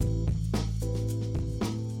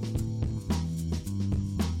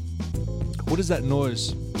What is that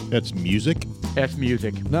noise? That's music. That's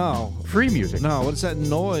music. No. Free music. No, what is that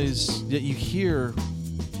noise that you hear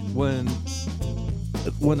when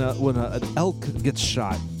an elk gets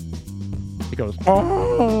shot? It goes,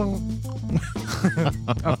 oh.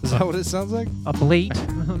 Is that what it sounds like? A bleat.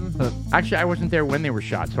 Actually, I wasn't there when they were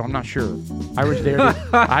shot, so I'm not sure. I was there.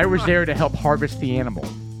 I was there to help harvest the animal.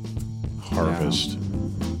 Harvest.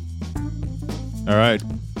 All right.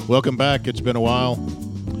 Welcome back. It's been a while.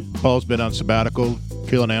 Paul's been on sabbatical,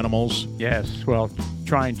 killing animals. Yes. Well,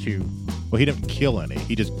 trying to. Well, he didn't kill any.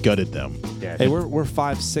 He just gutted them. Yes. Hey, we're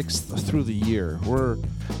 5/6 through the year.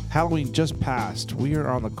 Halloween just passed. We are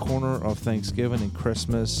on the corner of Thanksgiving and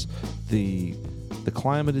Christmas. The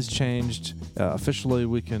climate has changed. Officially,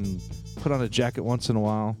 we can put on a jacket once in a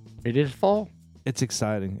while. It is fall. It's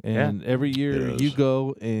exciting, and every year you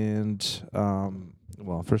go and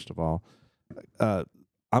well, first of all,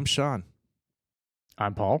 I'm Sean.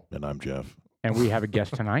 I'm Paul, And I'm Jeff. and we have a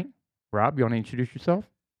guest tonight. Rob, you want to introduce yourself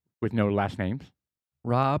with no last names?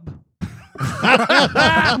 Rob.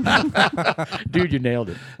 Dude, you nailed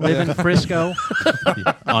it. Live in Frisco.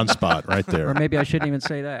 On spot, right Or there. maybe I shouldn't even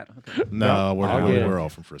say that. Okay. No, all good. we're all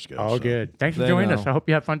from Frisco. Oh, so. good. Thanks for They joining know. us. I hope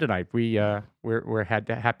you have fun tonight. We're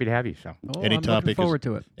happy to have you. So Oh, Any I'm topic looking is- forward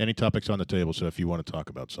to it. Any topics on the table, so if you want to talk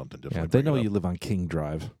about something, Yeah, definitely they bring know it you up. live on King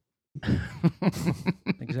Drive.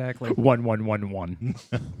 Exactly. 1111.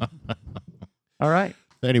 All right.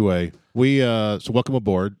 Anyway, so welcome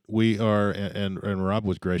aboard. We are, and Rob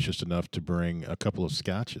was gracious enough to bring a couple of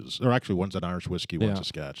scotches, or actually one's an Irish whiskey, one's Yeah. a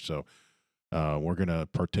scotch. So we're going to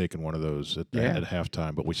partake in one of those at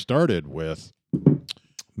halftime. But we started with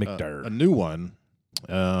McDur. a new one.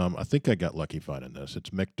 I think I got lucky finding this.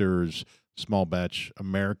 It's Michter's small batch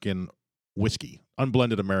American whiskey,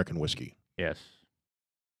 unblended American whiskey. Yes.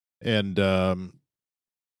 And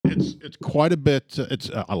it's quite a bit.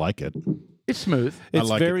 I like it. It's smooth. It's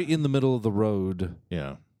like very in the middle of the road.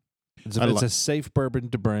 Yeah. It's I a safe bourbon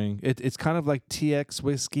to bring. It's kind of like TX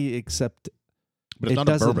whiskey, except But it's It not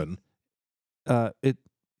a doesn't- bourbon.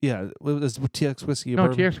 is TX whiskey a No,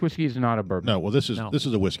 bourbon? TX whiskey is not a bourbon. No, well, this is No.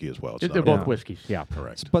 a whiskey as well. It's They're not a both bourbon. whiskeys. Yeah.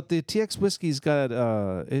 Correct. But the TX whiskey's got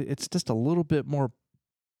it's just a little bit more.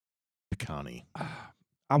 Pecani.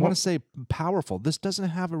 I want to say powerful. This doesn't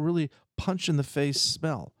have a really punch in the face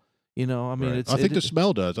smell. You know, I mean, Right. I think the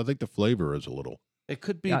smell does. I think the flavor is a little. it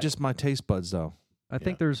could be Yeah. just my taste buds, though. I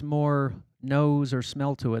think there's more nose or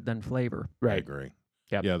smell to it than flavor. I Right. agree.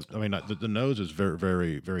 Yep. Yeah. I mean, the nose is very,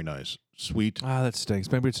 very, very nice, sweet, Ah, that stinks.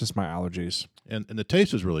 Maybe it's just my allergies. and the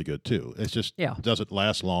taste is really good too. It's just doesn't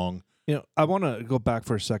last long. You know, I want to go back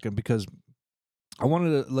for a second because I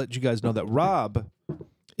wanted to let you guys know that Rob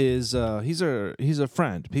is he's a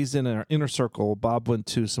friend. He's in our inner circle. Bob went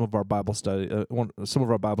to some of our Bible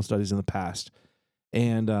studies in the past,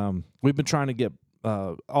 and we've been trying to get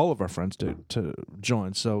all of our friends to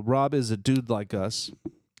join. So Rob is a dude like us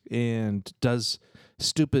and does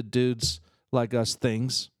stupid dudes like us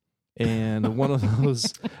things. And one of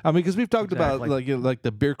those, I mean, because we've talked about like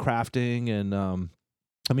the beer crafting and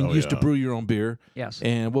you used to brew your own beer. Yes.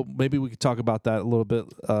 And maybe we could talk about that a little bit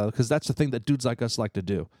because that's the thing that dudes like us like to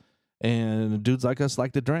do. And dudes like us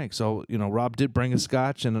like to drink. So, you know, Rob did bring a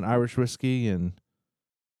scotch and an Irish whiskey. And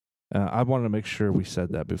I wanted to make sure we said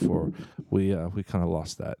that before we kind of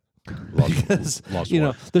lost that. Because, Lost you know,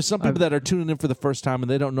 what? there's some people that are tuning in for the first time and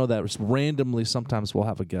they don't know that randomly sometimes we'll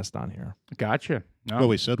have a guest on here. Gotcha. No. Well,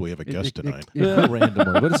 we said we have a guest tonight. Yeah,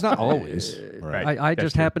 randomly, but it's not always. Right. I That's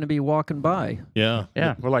just true. happened to be walking by, Yeah.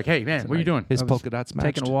 Yeah. We're like, hey, man, what are you doing? His I was polka dots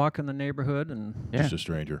matched. taking a walk in the neighborhood, and Yeah. Just a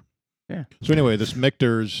stranger. Yeah. So anyway, this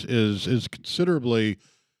Michter's is considerably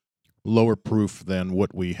lower proof than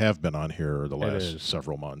what we have been on here the It last is.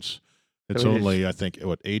 several months. It's So it is- only, I think,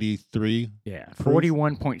 83? Yeah. Proof?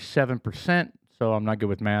 41.7%. So I'm not good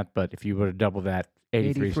with math, but if you were to double that,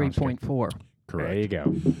 83 sounds good. 83.4. Correct. There you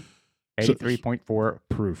go. So- 83.4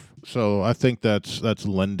 proof. So I think that's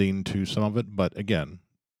lending to some of it, but again,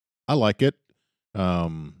 I like it.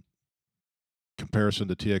 Comparison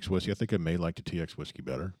to TX whiskey, I think I may like the TX whiskey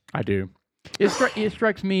better. I do. It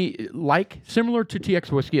strikes me like similar to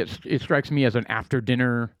TX whiskey. It strikes me as an after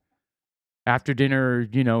dinner,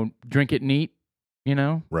 you know, drink it neat, you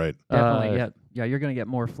know. Right. Definitely, Uh, yeah. You're going to get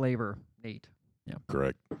more flavor. Neat.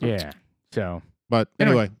 Correct. Yeah. So But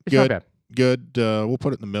anyway, it's not good. bad. Good. We'll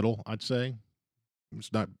put it in the middle, I'd say.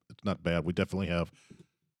 It's not bad. We definitely have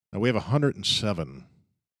 107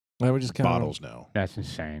 We just kind bottles now, That's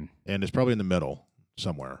insane. and it's probably in the middle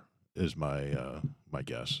somewhere. Is my my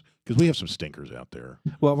guess, because we have some stinkers out there.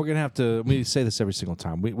 Well, we're gonna have to. We say this every single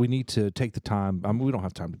time. We need to take the time. I mean, we don't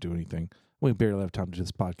have time to do anything. We barely have time to do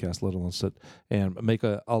this podcast, let alone sit and make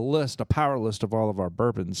a list, a power list of all of our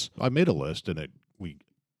bourbons. I made a list, and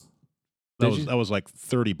that was like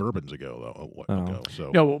 30 bourbons ago, though.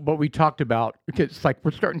 So No, but we talked about because it's like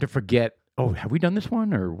we're starting to forget. Oh, have we done this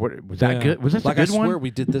one, or what was that good? Was this like a good I swear one? we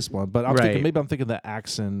did this one, but I was thinking maybe I'm thinking the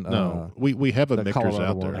Axon. no, we have a the Michter's Colorado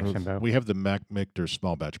out one. there. Axon Bow. We have the Michter's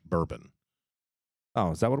small batch bourbon.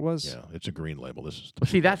 Oh, is that what it was? Yeah, it's a green label. This is Well,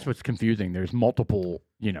 see, that's what's confusing. There's multiple,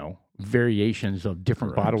 variations of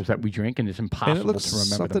different Correct. bottles that we drink, and it's And impossible it looks to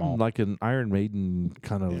remember something them all. like an Iron Maiden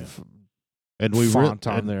kind of and we font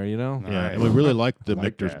on and, there, Yeah, Right. and we really like the Like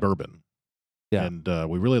Michter's that. bourbon. Yeah. And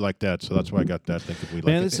we really like that, so that's why I got that. Thinking we like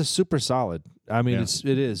Man, it. this is super solid. I mean,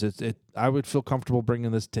 Yeah. I would feel comfortable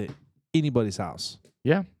bringing this to anybody's house.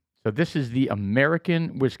 So this is the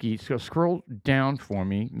American whiskey. So scroll down for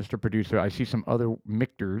me, Mr. Producer. I see some other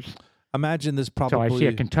Michters. Imagine this So probably. I see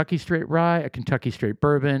a Kentucky Straight Rye, a Kentucky Straight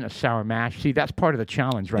Bourbon, a Sour Mash. See, that's part of the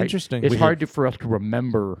challenge, right? Interesting. It's hard for us to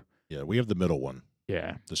remember. Yeah, we have the middle one,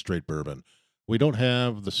 Yeah. the straight bourbon. We don't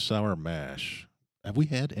have the sour mash. Have we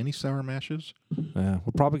had any sour mashes? Yeah,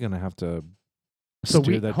 we're probably gonna have to So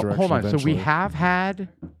steer we that hold direction on. So eventually. we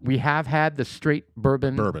have had the straight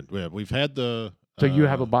bourbon. Bourbon. Yeah, we've had the. So you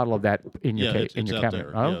have a bottle of that in your it's in your out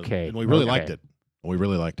cabinet. there, yeah. Okay. And we really okay. liked it. We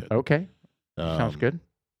really liked it. Okay. Sounds Um, good.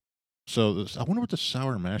 So I wonder what the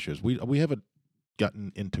sour mash is. We haven't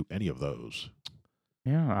gotten into any of those.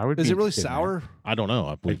 Yeah, I would. Is be it really interested in that. sour? I don't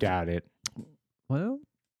know. I doubt it. Well,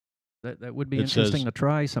 that would be It interesting says- to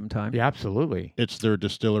try sometime. Yeah, absolutely. It's their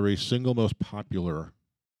distillery's single most popular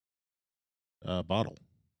bottle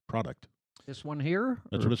product. This one here?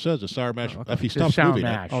 That's Or- what it says. The sour mash. Oh, okay. If you The stop sour moving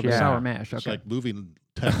mash. it, Oh, the Yeah. sour mash. it's Okay. like moving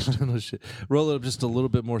text. No shit. Roll it up just a little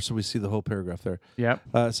bit more so we see the whole paragraph there. Yep.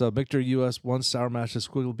 So Michter U.S. 1 Sour Mash has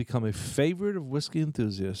quickly become a favorite of whiskey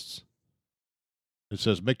enthusiasts. It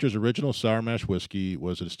says Michter's original sour mash whiskey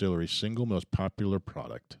was the distillery's single most popular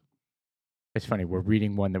product. It's funny. We're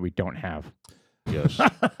reading one that we don't have. Yes.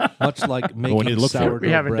 Much like we need making to look for it. sourdough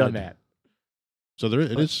we haven't bread. done that. So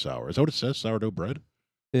it is sour. Is that what it says? Sourdough bread?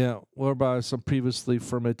 Yeah, whereby some previously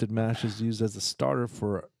fermented mash is used as a starter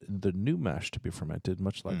for the new mash to be fermented,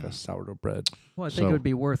 much like a sourdough bread. Well, I think So- it would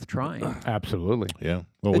be worth trying. Absolutely. Yeah.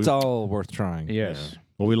 Well, It's all worth trying. Yes.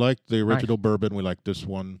 Well, we like the original bourbon. We like this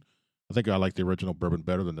one. I think I like the original bourbon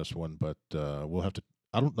better than this one, but we'll have to.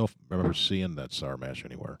 I don't know if I remember seeing that sour mash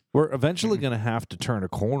anywhere. We're eventually going to have to turn a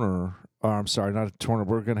corner. Or, I'm sorry, not a corner.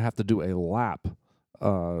 We're going to have to do a lap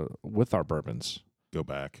with our bourbons. Go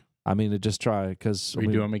back. I mean, to just try because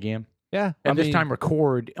Redo them again. Yeah, And this time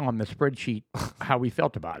record on the spreadsheet how we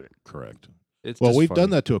felt about it. Correct. it's Well, just we've funny. done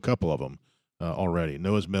that to a couple of them already.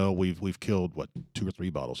 Noah's Mill. We've killed 2 or 3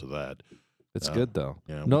 bottles of that. It's good though.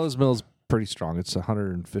 Yeah. Noah's Mill's pretty strong. It's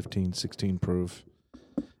 115, 16 proof.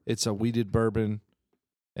 It's a weeded bourbon,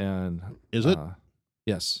 and Is it?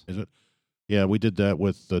 Yes. Is it? Yeah, we did that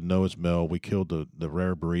with the Noah's Mill. We killed the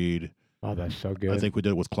rare breed. Oh, that's so good. I think we did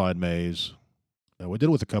it with Clyde Mays. We did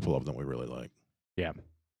it with a couple of them we really like. Yeah.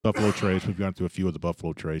 Buffalo Trace. We've gone through a few of the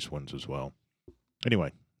Buffalo Trace ones as well.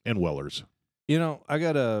 Anyway, and Weller's. You know, I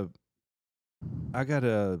got a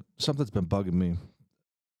something's been bugging me.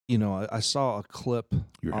 You know, I saw a clip.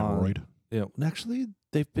 Your on- hemorrhoid. Yeah, actually,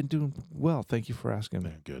 they've been doing well. Thank you for asking.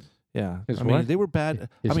 Yeah, good. Yeah, His I mean, what? they were bad.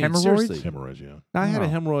 His I mean, hemorrhoids? seriously. Hemorrhoids, yeah. I had a Oh.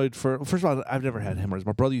 hemorrhoid for. First of all, I've never had hemorrhoids.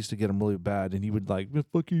 My brother used to get them really bad, and he would like,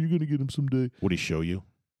 "Fuck you, you're gonna get them someday." Would he show you?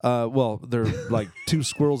 Well, they're like 2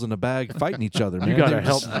 squirrels in a bag fighting each other. Man. You gotta They're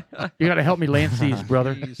help. just- You gotta help me lance these,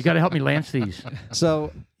 brother. You Jeez. gotta help me lance these.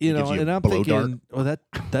 So you Gives know, you and a I'm blow dart? thinking, well,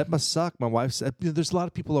 that must suck. My wife said, there's a lot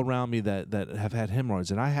of people around me that have had hemorrhoids,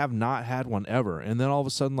 and I have not had one ever. And then all of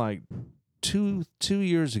a sudden, like two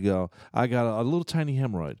years ago, I got a little tiny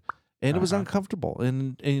hemorrhoid, and it was Uh-huh. uncomfortable,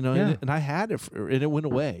 and you know, Yeah. and I had it, and it went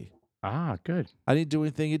away. Ah, good. I didn't do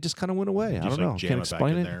anything; it just kind of went away. I Just, don't know. like, jam Can't it back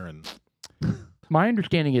explain in it. there and My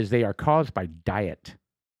understanding is they are caused by diet.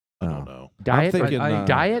 I Oh. don't know. Diet, thinking, or,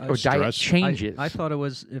 diet or stress. diet changes. I thought it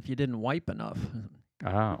was if you didn't wipe enough. Oh,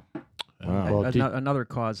 Wow. Well, Another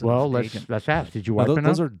cause. well, of let's aging. ask. Did you Well, wipe enough?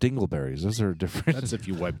 those are dingleberries. Those are different. That's if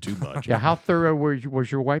you wipe too much. Yeah, how thorough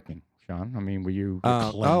was your wiping, Sean? I mean, were you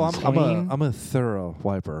I'm a thorough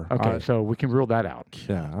wiper. okay? So we can rule that out.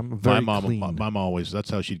 Yeah, I'm very my clean. mom always. That's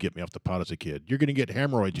how she'd get me off the pot as a kid. You're gonna get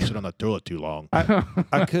hemorrhoids. You sit on the toilet too long.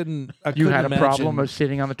 I couldn't. I You couldn't had a problem imagine of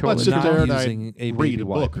sitting on the Well, I'd toilet. sit not there and I'd using a read baby a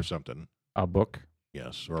wipe. book or something. A book,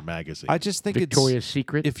 Yes, or a magazine. I just think Victoria's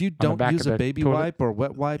Secret. if you the don't back use of a the baby toilet? wipe or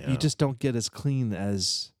wet wipe, Yeah. you just don't get as clean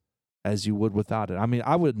as as you would without it. I mean,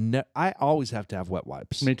 I always have to have wet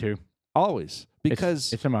wipes. Me too. Always.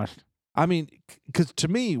 Because it's a must. I mean, because to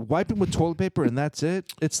me, wiping with toilet paper and that's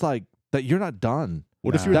it, it's like that you're not done.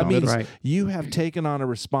 What if you're that in the means middle? you have taken on a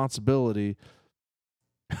responsibility.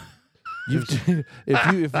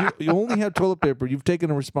 If you only have toilet paper, you've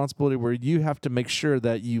taken a responsibility where you have to make sure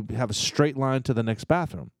that you have a straight line to the next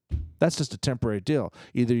bathroom. That's just a temporary deal.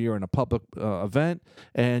 Either you're in a public event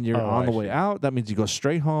and you're on the way out. That means you go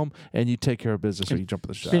straight home and you take care of business or you jump in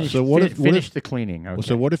the shower. Finish the cleaning. Okay.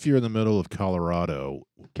 So what if you're in the middle of Colorado,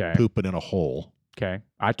 pooping in a hole? Okay.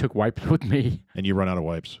 I took wipes with me. And you run out of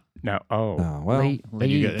wipes. No. Oh. Well, and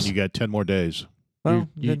you got 10 more days. Well,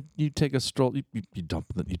 then you take a stroll. You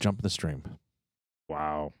jump in the stream.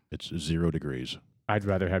 Wow. It's 0 degrees. I'd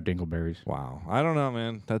rather have dingleberries. Wow. I don't know,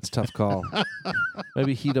 man. That's a tough call.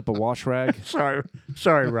 Maybe heat up a wash rag.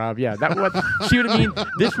 Sorry, Rob. Yeah, that was. See what I mean?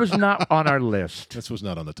 This was not on our list. This was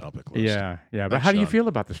not on the topic list. Yeah. But how do you feel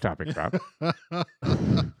about this topic, Rob?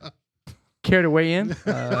 Care to weigh in?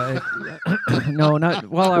 No, not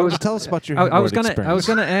well. I was. Tell us about your. I was hemorrhoid gonna. I was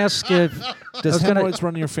gonna ask if. Does hemorrhoids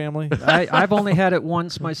run in your family? I've only had it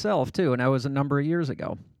once myself too, and that was a number of years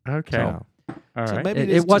ago. Okay. So, all right. Maybe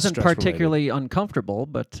it wasn't particularly uncomfortable,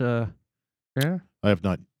 but yeah. I have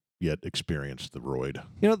not yet experienced the roid.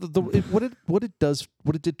 You know, what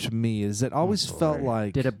it did to me is it always felt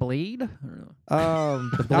like. did it bleed?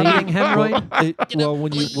 The bleeding hemorrhoid? Well,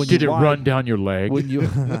 when you Did it wipe, run down your leg? when you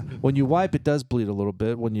when you wipe, it does bleed a little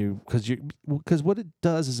bit because what it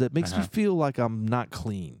does is it makes me feel like I'm not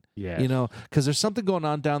clean. Yeah. You know, because there's something going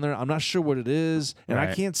on down there. I'm not sure what it is, and I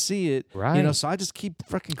Right. can't see it. Right. You know, so I just keep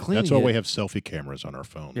freaking cleaning. That's why it. we have selfie cameras on our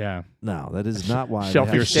phone. Yeah. No, that is not why. we Selfie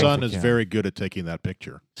have Your a stick. son selfie is cam. very good at taking that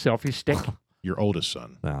picture. Selfie stick. Your oldest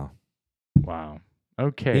son. No. Wow.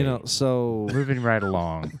 Okay. You know, so moving right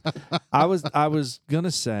along. I was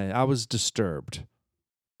gonna say I was disturbed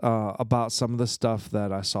about some of the stuff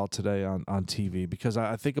that I saw today on TV because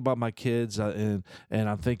I think about my kids and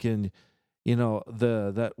I'm thinking, you know,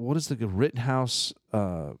 what is the Rittenhouse?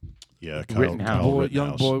 Yeah, Rittenhouse.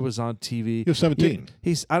 Young boy was on TV. He was 17.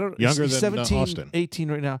 He's Younger he's than 17, Austin.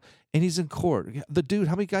 18 right now, and he's in court. The dude,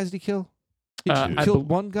 how many guys did he kill? He I killed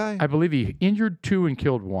one guy. I believe he injured 2 and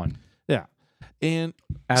killed 1 Yeah, and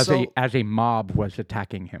as a mob was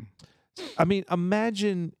attacking him. I mean,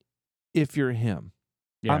 imagine if you're him.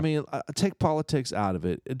 Yeah. I mean, take politics out of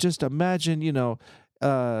it. Just imagine, you know,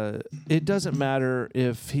 it doesn't matter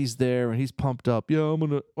if he's there and he's pumped up. Yeah,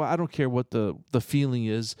 Well, I don't care what the feeling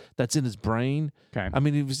is that's in his brain. Okay. I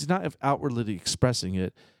mean, if he's not outwardly expressing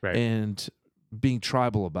it Right. and being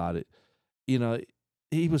tribal about it, you know,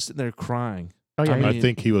 he was sitting there crying. Oh yeah. I mean, I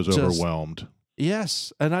think he was just- overwhelmed.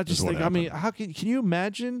 Yes, and I just what think, I mean, happened. how can you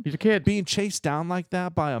imagine He's a kid. being chased down like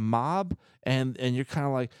that by a mob and you're kind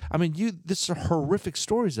of like, I mean, this are horrific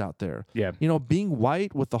stories out there. Yeah. You know, being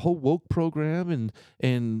white with the whole woke program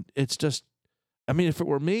and it's just, I mean, if it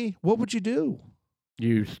were me, what would you do?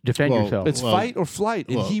 You defend Well, yourself. It's fight or flight,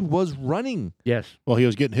 and well- he was running. Yes. Well, he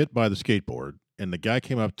was getting hit by the skateboard, and the guy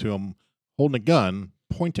came up to him holding a gun,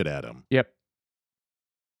 pointed at him. Yep.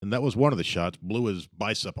 And that was one of the shots, blew his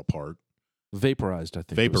bicep apart. Vaporized, I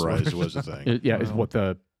think. it was. Vaporized was the thing. Yeah. Is what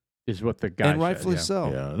the guy And rightfully said.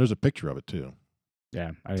 so. Yeah, and there's a picture of it, too.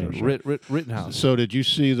 Yeah. I didn't Rittenhouse. So did you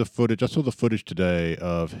see the footage? I saw the footage today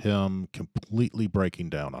of him completely breaking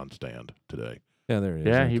down on stand today. Yeah, there he is.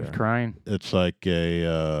 Yeah, right he was there. crying. It's like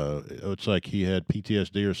it's like he had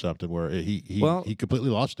PTSD or something where he completely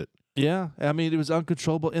lost it. Yeah, I mean, it was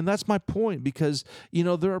uncontrollable, and that's my point because you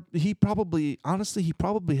know he probably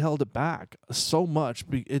held it back so much.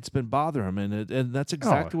 It's been bothering him, and that's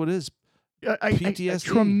exactly what it is. A PTSD.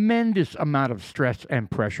 tremendous amount of stress and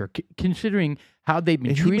pressure, considering how they've been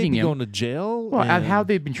And he may treating be him. going to jail. Well, and and how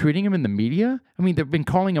they've been treating him in the media. I mean, they've been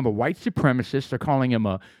calling him a white supremacist. They're calling him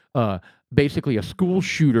basically a school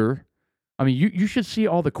shooter. I mean, you should see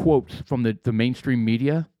all the quotes from the mainstream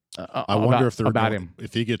media. I wonder if they're about him.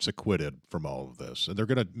 if he gets acquitted from all of this, and they're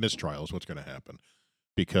going to mistrials. What's going to happen?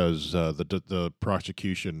 Because the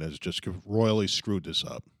prosecution has just royally screwed this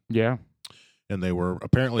up, Yeah. and they were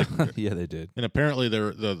apparently yeah, they did. apparently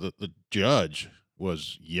the judge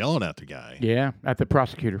was yelling at the guy. Yeah, at the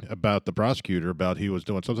prosecutor. About the prosecutor, about he was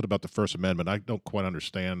doing something about the First Amendment. I don't quite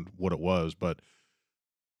understand what it was, but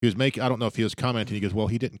he was making. I don't know if he was commenting. He goes, "Well,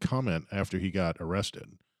 he didn't comment after he got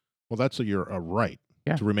arrested." Well, that's your right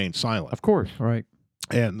to remain silent, Of course. Right.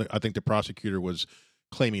 and I think the prosecutor was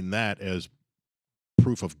claiming that as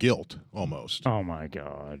proof of guilt, almost. Oh my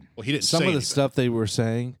God. Well, he didn't. Some say of the anything. stuff they were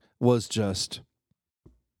saying was just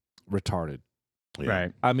retarded. Yeah.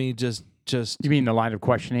 Right. I mean, just You mean the line of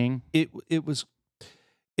questioning? it was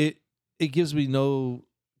it gives me no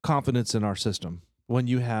confidence in our system when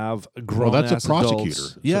you have Well, grown that's a ass prosecutor.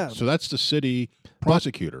 adults. Yeah, So that's the city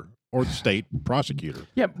prosecutor or the state prosecutor.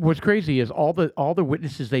 Yeah, what's crazy is all the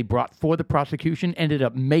witnesses they brought for the prosecution ended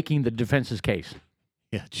up making the defense's case.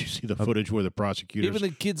 Yeah, did you see the footage where the prosecutors? even the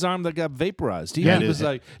kid's arm that got vaporized. He Yeah, he it was is.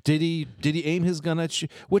 like, did he aim his gun at you?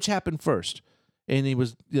 Which happened first? And he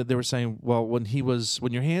was. They were saying, well, when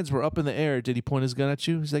your hands were up in the air, did he point his gun at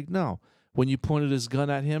you? He's like, no. When you pointed his gun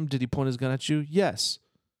at him, did he point his gun at you? Yes.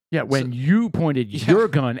 Yeah, when you pointed your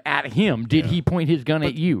gun at him, did he point his gun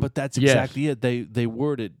at you? But that's Yes. exactly it. They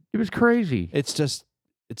worded. It was crazy. It's just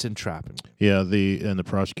it's entrapping. Yeah, the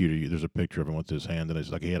prosecutor. There's a picture of him with his hand, and it's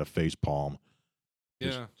like he had a face palm.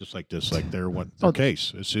 Just like this. Like there went their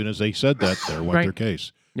case. As soon as they said that, there went their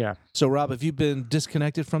case. Yeah. So, Rob, have you been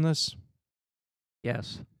disconnected from this?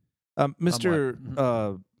 Yes. Mr.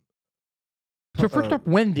 So first off,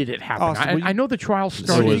 when did it happen? Austin, will you- I know the trial So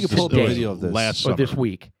started you can pull up the today, video of this. last or summer. this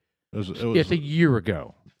week. It was It's a year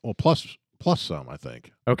ago. well plus some, I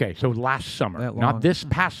think. Okay, so last summer, That not long. this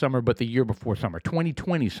past summer, but the year before summer,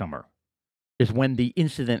 2020 summer, is when the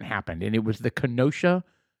incident happened, and it was the Kenosha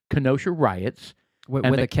riots With,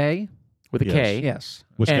 And with the- a K? with a Yes. K. Yes.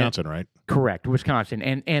 Wisconsin, right? Correct, Wisconsin,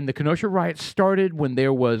 and the Kenosha riots started when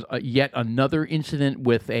there was yet another incident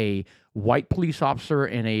with a white police officer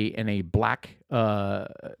and a black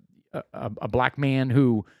a black man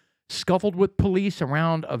who scuffled with police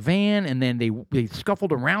around a van, and then they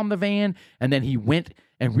scuffled around the van, and then he went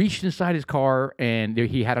and reached inside his car, and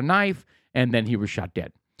he had a knife, and then he was shot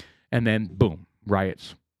dead, and then boom,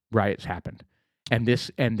 riots happened, and this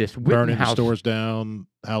Witten Burning house, stores down,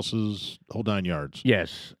 houses, whole 9 yards.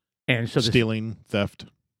 yes, and so this, Stealing, theft.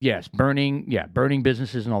 yes, burning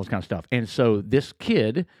businesses and all this kind of stuff, and so this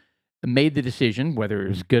kid made the decision, whether it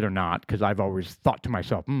was good or not, because I've always thought to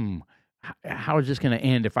myself, how is this going to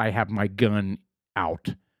end if I have my gun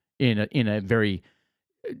out in a very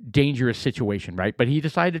dangerous situation, right? But he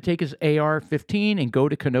decided to take his AR-15 and go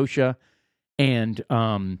to Kenosha and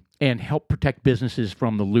help protect businesses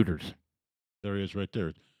from the looters. There he is right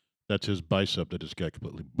there. That's his bicep that just got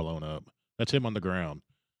completely blown up. That's him on the ground.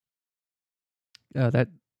 That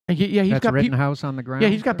And yeah, he's that's got people. Rittenhouse on the ground. Yeah,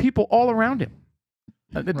 he's got people all around him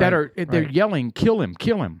that Right, are they're right. yelling, "Kill him!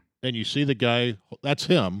 Kill him!" And you see the guy, that's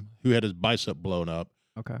him, who had his bicep blown up,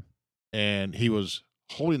 Okay. and he was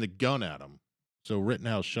holding the gun at him. So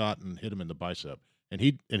Rittenhouse shot and hit him in the bicep. And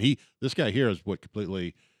this guy here is what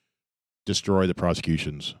completely destroyed the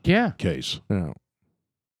prosecution's Yeah, case. Yeah.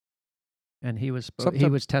 And he was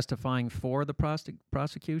Sometime- testifying for the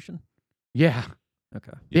prosecution. yeah.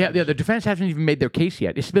 Okay. Yeah, the defense hasn't even made their case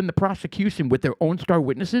yet. It's been the prosecution with their own star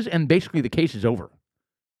witnesses, and basically the case is over.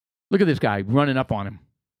 Look at this guy running up on him.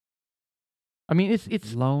 I mean,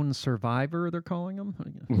 it's Lone survivor, they're calling him.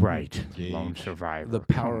 right. Jeez. Lone survivor. The Come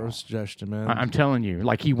power on. of suggestion, man. I'm telling you,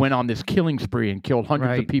 like he went on this killing spree and killed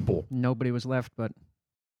hundreds of Right. people. Nobody was left but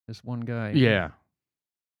this one guy. Yeah,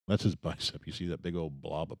 That's his bicep. You see that big old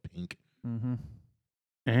blob of pink? Mm-hmm.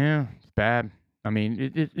 yeah, it's bad. I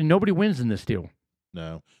mean, nobody wins in this deal.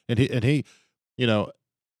 No. And he, you know,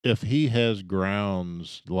 if he has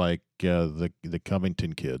grounds like the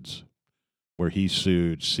Covington kids, where he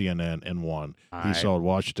sued CNN and won, he sued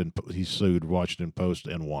Washington Post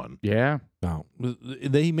and won. Yeah, no,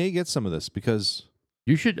 he may get some of this because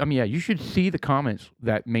you should. I mean, yeah, you should see the comments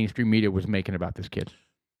that mainstream media was making about this kid.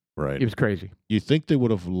 Right. It was crazy. You think they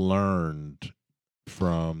would have learned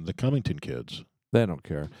from the Covington kids? they don't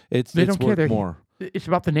care. They It's don't care. worth They're- more. It's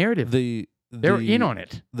about the narrative. They're The in on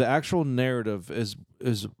it. The actual narrative is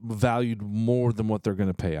valued more than what they're going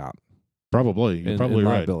to pay out. Probably. You're in probably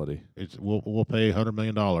right. liability. We'll pay $100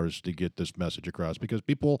 million to get this message across because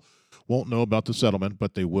people won't know about the settlement,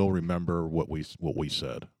 but they will remember what we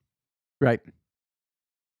said. Right.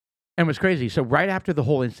 And what's crazy, so right after the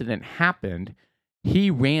whole incident happened,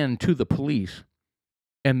 he ran to the police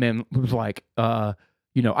and then was like, I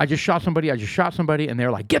just shot somebody. And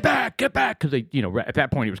they're like, get back. Because they, at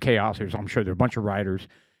that point it was chaos. I'm sure there were a bunch of rioters.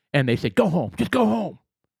 And they said, go home, just go home.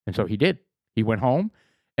 And so he did. He went home.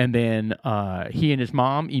 And then he and his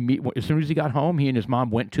mom, as soon as he got home, he and his mom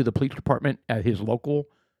went to the police department at his local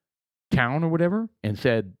town or whatever and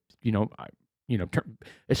said,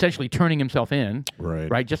 essentially turning himself in,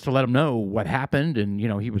 right, just to let him know what happened. And,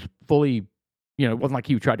 he was fully, it wasn't like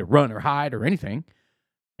he tried to run or hide or anything.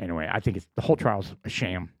 Anyway, I think the whole trial's a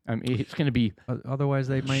sham. I mean, it's going to be Otherwise,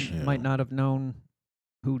 they Yeah. might not have known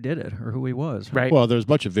who did it or who he was. right. Well, there's a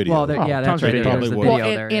bunch of video. Well, Oh, yeah, tons that's of right. video. There's the Probably video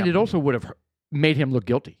would. there. And yeah. it also would have made him look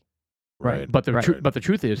guilty. right. But the Right. but the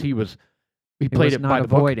truth is, he He played was it by not the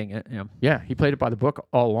book. avoiding it. Yeah. Yeah, he played it by the book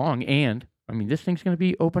all along. And I mean, this thing's going to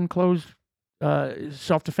be open, closed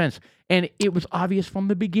self-defense. And it was obvious from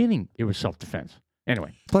the beginning it was self-defense.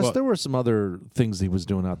 Anyway. Plus, Well- there were some other things he was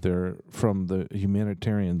doing out there from the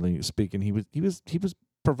humanitarianly speaking. He was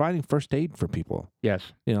providing first aid for people.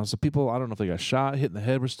 Yes. You know, so people, I don't know if they got shot, hit in the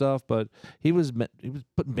head with stuff, but he was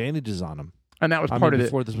putting bandages on them. And that was part of it.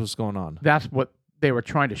 Before this was going on. That's what they were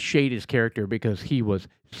trying to shade his character because he was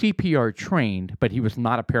CPR trained, but he was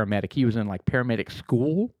not a paramedic. He was in like paramedic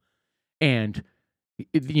school, and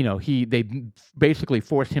they basically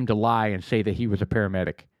forced him to lie and say that he was a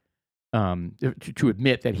paramedic, to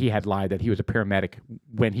admit that he had lied that he was a paramedic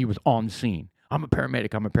when he was on scene. I'm a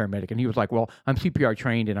paramedic, and he was like, well, I'm CPR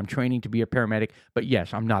trained and I'm training to be a paramedic, but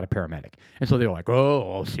yes, I'm not a paramedic. And so they were like,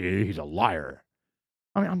 oh, see, he's a liar.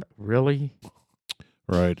 I mean, really?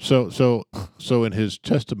 Right. So in his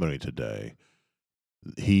testimony today,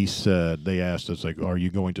 he said, they asked us, like, are you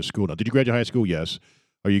going to school now? Did you graduate high school? Yes.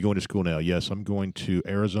 Are you going to school now? Yes. I'm going to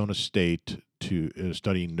Arizona State to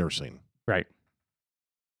study nursing. Right.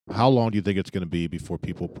 How long do you think it's going to be before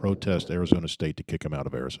people protest Arizona State to kick him out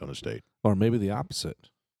of Arizona State? Or maybe the opposite.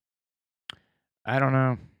 I don't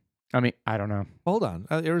know. I mean, I don't know. Hold on.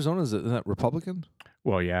 Arizona, isn't that Republican?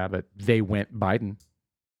 Well, yeah, but they went Biden.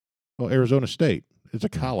 Well, Arizona State, it's a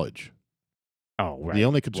college. Oh, right. The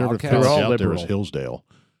only conservative Wildcats. college They're all out there is liberal. Hillsdale.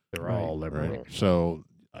 They're Right, all liberal. Right. So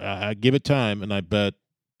I give it time, and I bet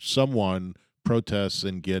someone protests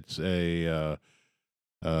and gets a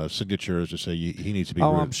signatures to say he needs to be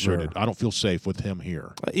Oh, rooted. I'm sure. I don't feel safe with him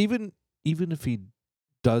here. Even if he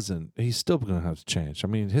doesn't, he's still going to have to change. I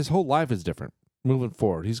mean, his whole life is different moving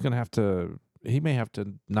forward. He's going to have to. He may have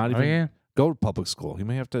to not Oh, even yeah. go to public school. He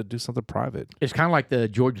may have to do something private. It's kind of like the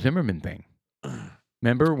George Zimmerman thing.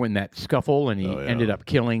 Remember when that scuffle and he Oh, yeah. ended up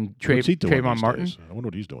killing What's he doing Trayvon these Martin? days? I wonder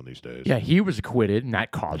what he's doing these days. Yeah, he was acquitted, and that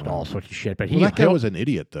caused all sorts of shit. But Well, that guy he'll, was an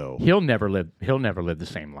idiot, though. he'll never live. He'll never live the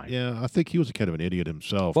same life. Yeah, I think he was kind of an idiot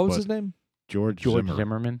himself. What was but his name? George George Zimmerman.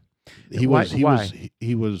 Zimmerman. He Why- was he why? was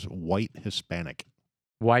he was white Hispanic.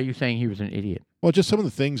 Why are you saying he was an idiot? Well, just some of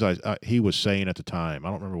the things he was saying at the time. I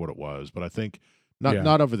don't remember what it was, but I think Yeah.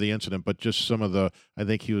 not over the incident, but just some of the. I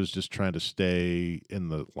think he was just trying to stay in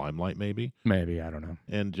the limelight, maybe, Maybe, I don't know.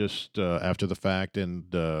 and just after the fact,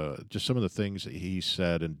 and just some of the things that he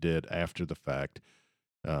said and did after the fact.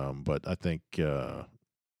 But I think that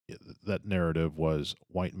narrative was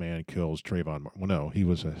white man kills Trayvon. Well, no, he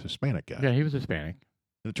was a Hispanic guy. Yeah, he was Hispanic.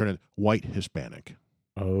 And it turned into white Hispanic.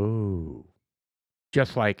 Oh.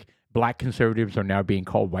 Just like black conservatives are now being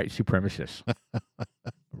called white supremacists.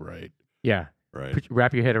 Right. Yeah. Right.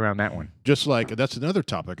 Wrap your head around that one. Just like that's another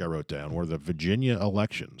topic I wrote down were the Virginia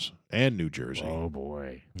elections and New Jersey. Oh,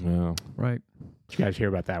 boy. Yeah. Right. Did you guys hear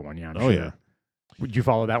about that one? Yeah, I'm Oh, sure. yeah. Would you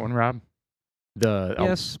follow that one, Rob?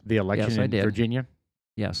 Yes. The election Yes, I in did. Virginia?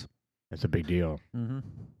 Yes. That's a big deal. Mm-hmm.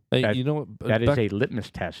 Hey, That- you know what? That is back, a litmus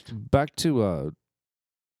test. back to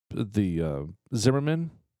the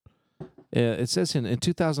Zimmerman. It says in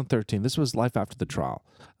 2013, this was life after the trial,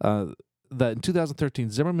 that in 2013,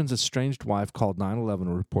 Zimmerman's estranged wife called 911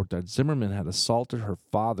 to report that Zimmerman had assaulted her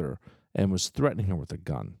father and was threatening her with a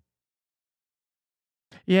gun.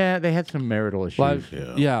 Yeah, they had some marital issues. Live-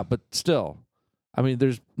 Yeah. Yeah, but still, I mean,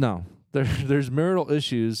 there's marital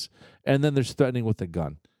issues, and then there's threatening with a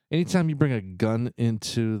gun. Anytime you bring a gun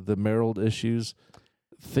into the marital issues,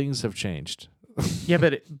 things have changed. Yeah,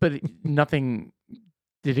 but nothing.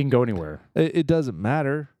 It didn't go anywhere. It doesn't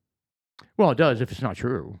matter. Well, it does if it's not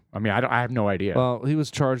true. I mean, I have no idea. Well, he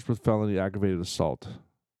was charged with felony aggravated assault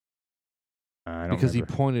I don't because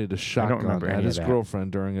remember. he pointed a shotgun remember at any of his that.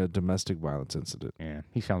 girlfriend during a domestic violence incident. Yeah,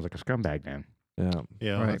 he sounds like a scumbag, man. Yeah,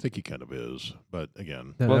 Yeah, I Right. think he kind of is. But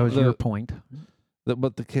again, That, Well, that was the- your point.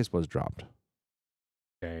 but the case was dropped.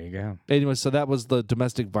 There you go. Anyway, so that was the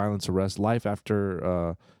domestic violence arrest. Life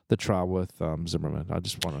after the trial with Zimmerman. I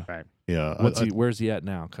just want to. yeah, Where's he at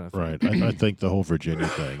now? Kind of thing. right. I think the whole Virginia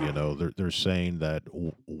thing, they're saying that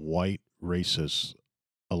white racists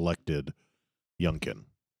elected Youngkin.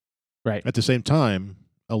 Right. At the same time,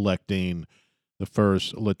 electing the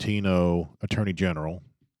first Latino attorney general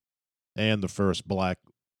and the first black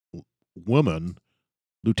woman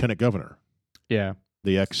lieutenant governor. Yeah.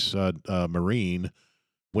 The ex Marine,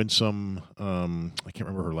 Winsome, I can't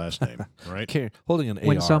remember her last name, right? Holding an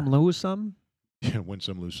Win AR. some, lose some. Yeah,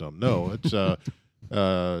 Winsome, lose some. No, it's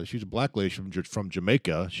she's a black lady from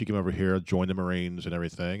Jamaica. She came over here, joined the Marines and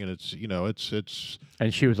everything, and it's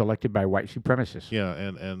And she was elected by white supremacists. yeah,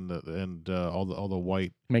 and all the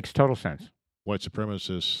white Makes total sense.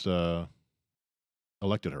 supremacists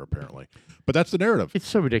elected her apparently. But that's the narrative. It's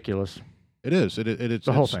so ridiculous. It is. It's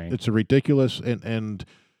The whole thing. It's a ridiculous and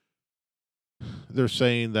they're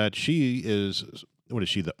saying that she is what is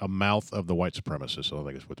she? A mouth of the white supremacists. I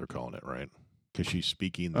think is what they're calling it, right? Because she's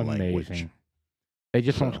speaking the Amazing. language. They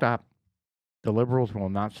just won't So. stop. The liberals will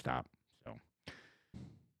not stop. So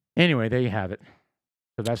anyway, there you have it.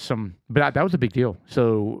 So that's but that was a big deal.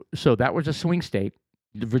 So that was a swing state.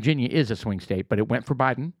 Virginia is a swing state, but it went for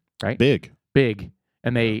Biden, right? Big.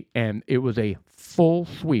 And it was a full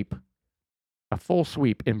sweep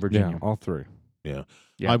in Virginia, all three. Yeah.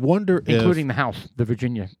 I wonder including the House, the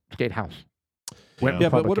Virginia State House. Went Yeah,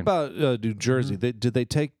 but what Republican. about New Jersey? Did they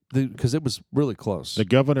take because it was really close? the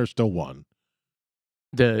governor still won,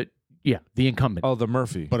 the incumbent. Oh, the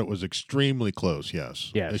Murphy. but it was extremely close.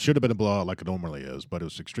 Yes. Yes. It should have been a blowout like it normally is, but it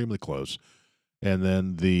was extremely close. And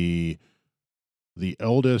then the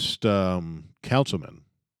eldest councilman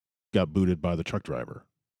got booted by the truck driver.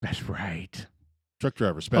 That's right. Truck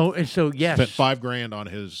driver spent Oh, and so yes, spent $5,000 on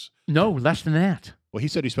his. no less than that. Well, he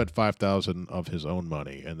said he spent $5,000 of his own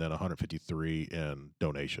money and then $153 in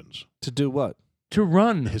donations. To do what? To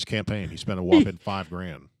run His campaign, he spent a whopping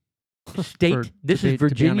 $5,000. state. For- This to is be-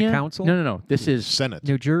 to be on the Virginia. council? No. This is Senate.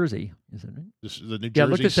 New Jersey, isn't it? This is the New Yeah,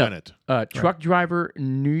 look Jersey this up. Senate. truck driver,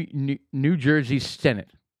 New Jersey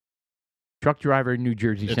Senate. Truck driver, New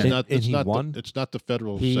Jersey It's Senate. not. And It's he not. won? It's not the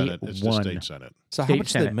federal He Senate. It's won. the state Senate. So how State much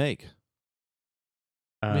do Senate. they make?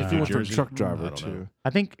 I mean, if you New went from Jersey? truck I driver don't to know. I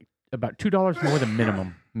think about $2 more than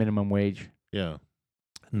minimum wage. Yeah.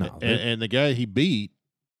 no, And the guy he beat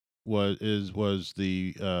was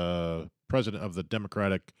the president of the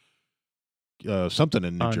Democratic something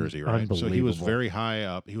in New Jersey, right? So he was unbelievable. very high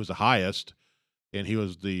up. He was the highest, and he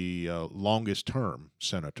was the longest term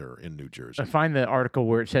senator in New Jersey. I find the article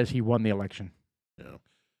where it says he won the election. Yeah.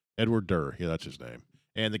 Edward Durr, yeah, that's his name.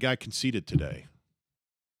 And the guy conceded today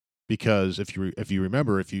because if you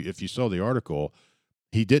remember, if you saw the article,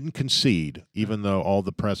 he didn't concede, even though all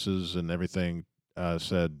the presses and everything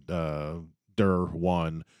said Durr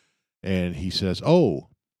won, and he says, "Oh,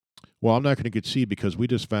 well, I'm not going to concede because we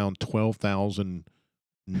just found 12,000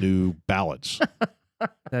 new ballots."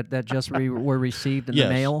 That just were received in Yes,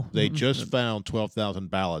 the mail. they Mhm. just found 12,000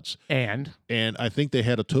 ballots, And and I think they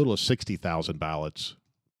had a total of 60,000 ballots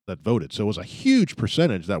that voted. So it was a huge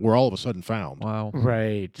percentage that were all of a sudden found. Wow.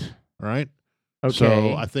 right. Right? Okay.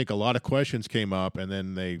 So I think a lot of questions came up, and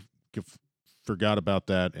then they forgot about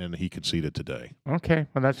that, and he conceded today. Okay.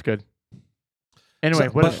 Well, that's good. Anyway,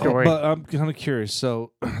 So- what a but- story. But I'm kind of curious.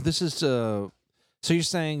 So this is so you're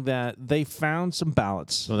saying that they found some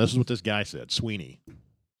ballots. So this is what this guy said, Sweeney.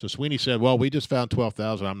 So Sweeney said, "Well, we just found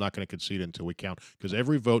 12,000. I'm not going to concede until we count because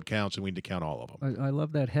every vote counts, and we need to count all of them." I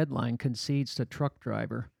love that headline, concedes to truck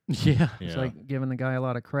driver. yeah. It's Yeah. like giving the guy a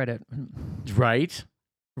lot of credit. Right.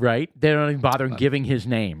 Right. They don't even bother But- giving his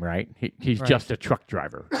name. Right. He's Right. just a truck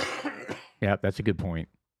driver. Yeah, that's a good point.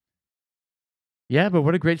 Yeah, but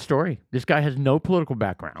what a great story. This guy has no political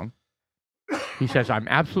background. He says, "I'm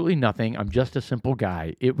absolutely nothing. I'm just a simple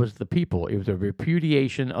guy. It was the people. It was a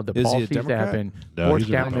repudiation of the Is he a policies that have Democrat? been No, forced he's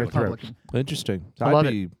a down their Republican. throats." Republican. Interesting. I love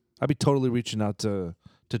I'd be totally reaching out to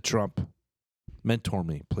Trump. Mentor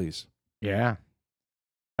me, please. Yeah.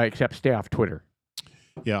 Except stay off Twitter.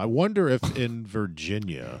 Yeah, I wonder if in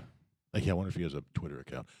Virginia, I wonder if he has a Twitter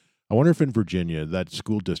account. I wonder if in Virginia, that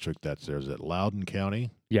school district that's there, is at Loudoun County.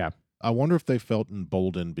 Yeah. I wonder if they felt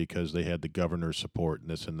emboldened because they had the governor's support and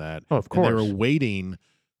this and that. Oh, of And they course. were waiting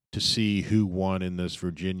to see who won in this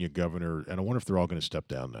Virginia governor, and I wonder if they're all going to step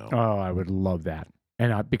down now. Oh, I would love that.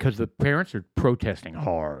 And because the parents are protesting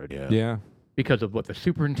hard Yeah. because of what the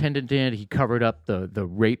superintendent did. He covered up the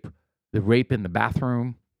rape in the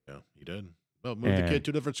bathroom. Yeah, he did. Well, moved the And- kid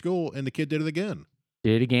to a different school, and the kid did it again.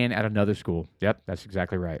 Did it again at another school. Yep, that's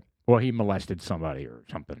exactly right. Well, he molested somebody or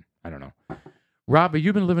something. I don't know. Rob, have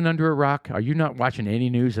you been living under a rock? Are you not watching any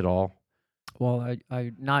news at all? Well,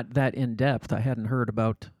 I not that in depth. I hadn't heard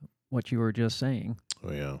about what you were just saying.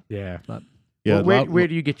 Oh yeah, Yeah. yeah. Well, where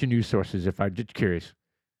do you get your news sources? If I'm just curious,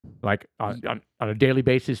 like on a daily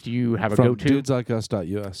basis, do you have a From go-to?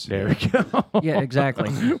 dudeslikeus.us. There we go. Yeah, exactly.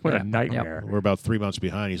 What Yeah. a nightmare. We're about 3 months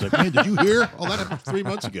behind. He's like, "Man, did you hear? Oh, that happened 3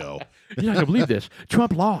 months ago." You're not gonna believe this.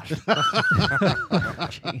 Trump lost.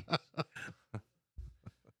 Gee.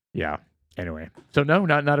 Yeah. Anyway, so no,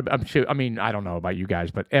 I'm sure. I mean, I don't know about you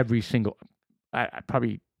guys, but every single, I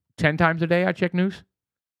probably 10 times a day I check news.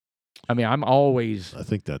 I mean, I'm always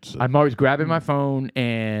grabbing my phone,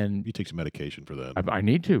 and you take some medication for that. I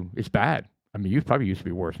need to. It's bad. I mean, you probably used to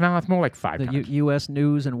be worse. Now it's more like 5 The times. U.S.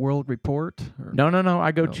 News and World Report. Or- No.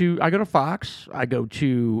 I go No. to Fox. I go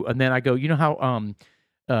to, and then I go. You know how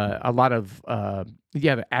a lot of you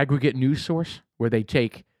have an aggregate news source where they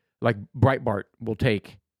take, like Breitbart will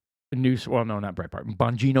take a news. Well, no, not Breitbart.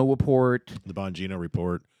 Bongino Report. The Bongino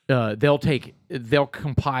report. they'll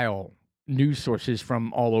compile news sources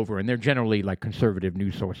from all over, and they're generally like conservative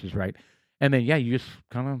news sources, right? And then you just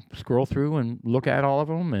kind of scroll through and look at all of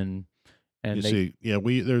them, and You they see, yeah,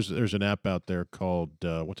 there's an app out there called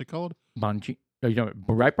what's it called?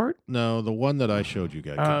 Breitbart. No, the one that I showed you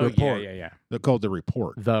guys. Oh, Report. yeah. They're called the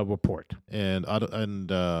Report, The Report. and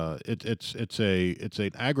it's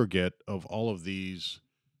an aggregate of all of these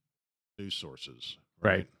news sources.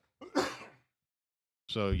 Right.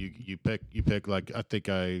 So you pick like I think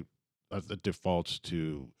it defaults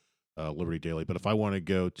to Liberty Daily, but if I want to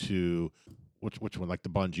go to which one, like the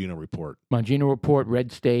Bongino Report, Bongino Report,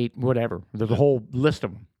 Red State, whatever. There's a whole list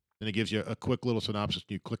of them. and it gives you a quick little synopsis.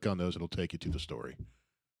 You click on those, it'll take you to the story.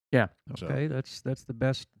 Yeah. So, Okay, that's the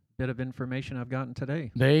best bit of information I've gotten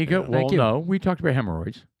today. There you go. Yeah. Well, Thank you. no, we talked about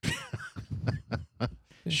hemorrhoids.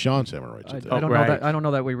 Sean's hemorrhoids. I, at I that. don't right. know that I don't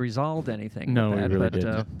know that we resolved anything. No, with we that, really but,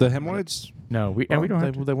 didn't. The hemorrhoids, No, we don't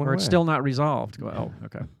have to. they went or away. it's still not resolved. Oh,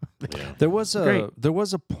 okay. Yeah. There was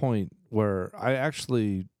Great. a point where I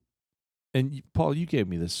actually, and Paul, you gave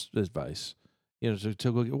me this advice. You know,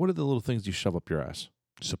 to go. What are the little things you shove up your ass?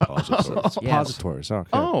 Suppository. Suppositories. Okay.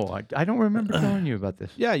 Oh, I don't remember telling you about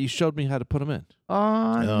this. Yeah, you showed me how to put them in. No,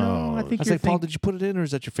 I No. think I was you're like, Paul, did you put it in, or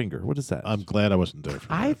is that your finger? What is that? I'm glad I wasn't there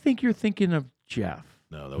for I that. think you're thinking of Jeff.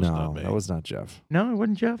 No, that was no, not me. that was not Jeff. No, it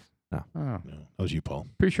wasn't Jeff. No. Oh, No, that was you, Paul.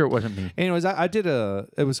 pretty sure it wasn't me. Anyways, I did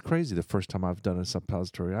it was crazy the first time I've done a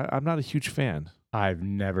suppository. I'm not a huge fan. I've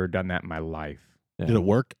never done that in my life. Yeah. Did it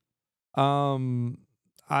work?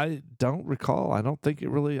 I don't recall. I don't think it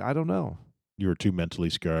really. I don't know. You were too mentally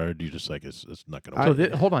scarred. You just like it's not going to So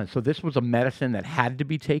work. hold on. So this was a medicine that had to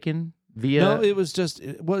be taken via. No, it was just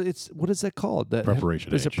what is that called? That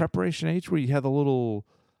Preparation Is it H. preparation H where you have the little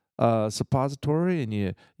suppository and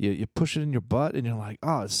you push it in your butt and you're like,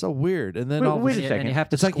 oh, it's so weird. And then Wait- all of a wait a sudden, second. And you have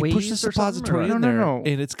to it's like you push the squeeze or something, or suppository what? in No, there, no.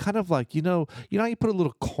 and it's kind of like you know how you put a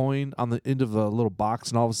little coin on the end of a little box,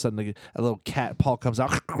 and all of a sudden a little cat paw comes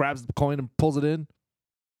out, grabs the coin, and pulls it in.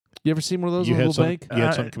 You ever seen one of those You in a had little some, bank? you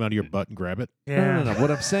had something come out of your butt and grab it. No.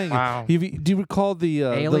 What I'm saying, Wow. do you recall the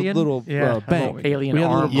Alien? little Yeah, a bank? little alien We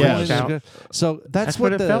had arm little Yes. coins. out. So that's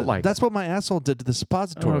what it the, felt like. That's what my asshole did to the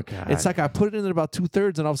suppository. Oh, God. It's like I put it in there about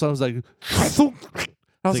 2/3, and all of a sudden I was like,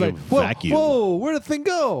 I was Like like, a whoa, vacuum. whoa, where'd the thing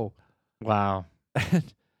go? Wow.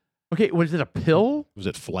 Okay, was it a pill? Was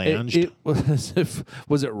it flanged? It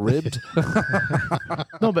was it ribbed?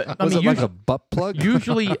 No, but I was mean, it like a butt plug?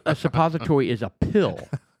 usually a suppository is a pill,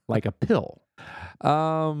 like a pill.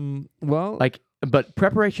 Well, But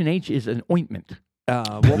Preparation H is an ointment.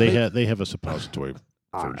 well, they have a suppository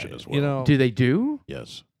version as well. You know, Do they do?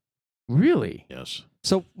 Yes. Really? Yes.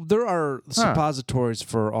 so there are suppositories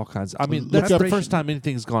for all kinds. I mean, Look that's the up- first time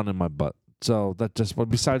anything's gone in my butt. So that just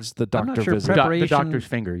besides the I'm not doctor sure visit. The Preparation- doctor's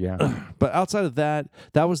finger, yeah. But outside of that,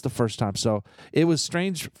 that was the first time. So it was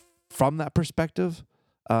strange from that perspective.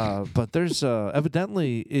 But there's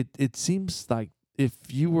evidently it seems like if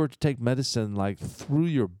you were to take medicine like through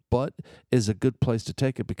your butt is a good place to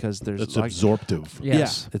take it because there's It's like absorptive.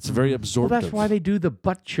 Yes. yeah, it's very Well, absorptive. that's why they do the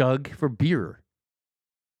butt chug for beer.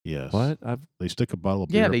 Yes. What? They stick a bottle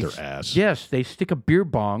of Yeah, beer they up their ass. Yes, they stick a beer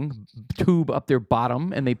bong tube up their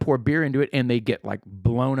bottom and they pour beer into it and they get like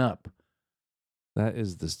blown up. That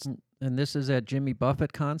is this. And this is at Jimmy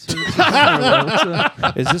Buffett concerts.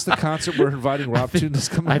 Is this the concert we're inviting Rob to this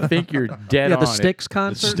coming? I think you're dead yeah, on the it. Styx It's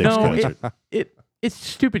concert. Styx No, concert. It's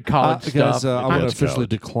stupid college guys, stuff. I'm going to Let's officially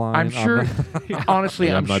go. decline. I'm sure. Honestly,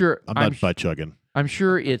 Yeah, I'm sure. I'm not butt chugging. I'm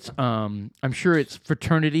sure it's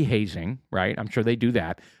fraternity hazing, right? I'm sure they do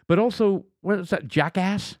that. But also, what is that?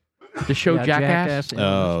 Jackass? The show Yeah, Jackass? yeah.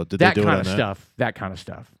 Oh, did That they do it kind on of that? stuff. That kind of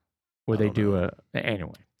stuff. Where I they don't do know.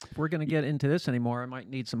 anyway. If we're going to get into this anymore, I might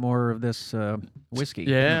need some more of this whiskey.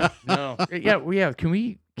 Yeah. No. Yeah. Can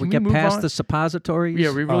we get move past on? the suppositories.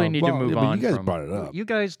 Yeah, we really need to move but on. You guys from, brought it up. You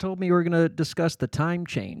guys told me we were going to discuss the time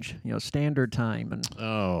change, standard time, and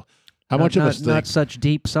Oh, how much of not, us think? not such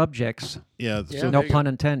deep subjects. Yeah, Yeah, so No there you pun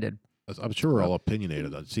intended. I'm sure we're all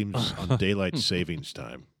opinionated. It seems on daylight savings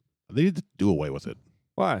time, they need to do away with it.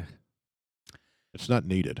 Why? It's not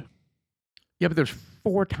needed. Yeah, but there's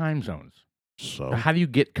 4 time zones. So How do you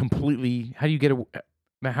get completely? How do you get a?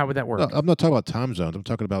 How would that work? No, I'm not talking about time zones. I'm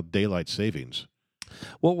talking about daylight savings.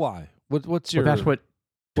 Well, why? What's Well, your? that's what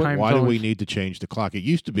time Why do we zones- need to change the clock? It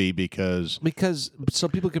used to be because, Because so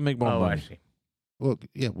people can make more Oh, I money. see. well,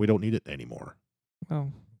 yeah, we don't need it anymore,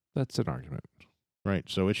 Well, that's an argument. right?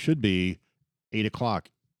 So it should be 8 o'clock,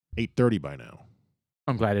 8:30 by now.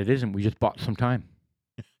 I'm glad it isn't. We just bought some time.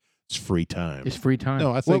 It's free time. It's free time.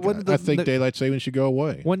 No, I think when did the- I think the- daylight savings should go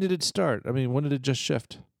away. When did it start? I mean, when did it just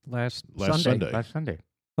shift? Last Last Sunday. Last Sunday.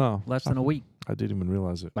 Oh, less than a week. I didn't even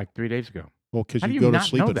realize it. like 3 days ago. Well, because How do you you go to not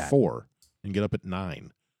sleep know at that? 4 and get up at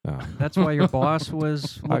 9. Oh. That's why your boss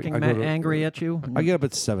was looking I go to- angry at you. I get up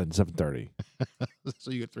at 7:30. So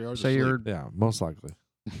you get 3 hours So of sleep. you're Yeah, most likely.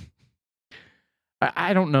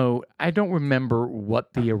 I don't know. I don't remember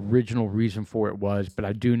what the original reason for it was, but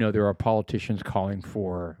I do know there are politicians calling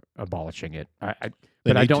for abolishing it. But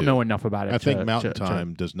I need don't to. know enough about it. I think to- Mountain to-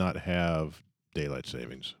 Time does not have daylight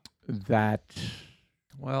savings. That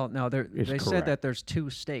Well, no, is they said correct. that there's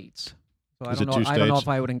 2 states. So I Is don't it know. 2 I don't know states? if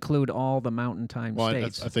I would include all the mountain time Well,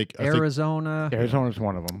 states. I think Arizona. Arizona's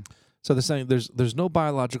one of them. So they're saying there's no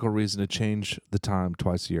biological reason to change the time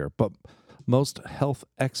twice a year, but most health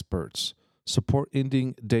experts support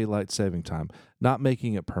ending daylight saving time, not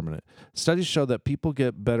making it permanent. Studies show that people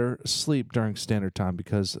get better sleep during standard time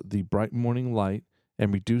because the bright morning light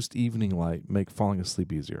and reduced evening light make falling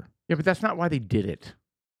asleep easier. Yeah, but that's not why they did it.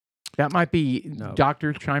 That might be No.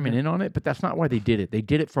 doctors chiming in on it, but that's not why they did it. They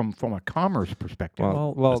did it from a commerce perspective.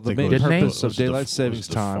 Well, I the think main it was- Didn't they? purpose of was the- daylight was savings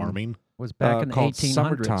the time farming. Was back in the called 1800s.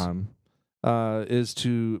 summertime is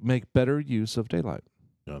to make better use of daylight.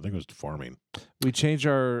 No, I think it was the farming. We change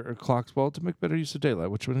our clocks to make better use of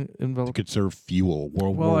daylight, which would To involve conserve fuel.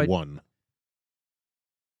 World Well, War I- One.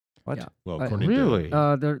 what? Yeah. Well, Uh, according really?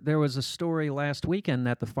 to There was a story last weekend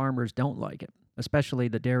that the farmers don't like it, especially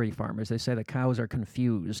the dairy farmers. They say the cows are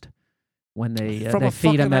confused when they From a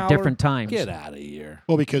feed them fucking at hour? different times. Get out of here.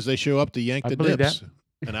 well, because they show up to yank I the believe dips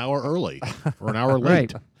an hour early or an hour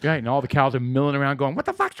late. Right. Right, and all the cows are milling around going, what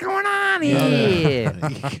the fuck's going on here?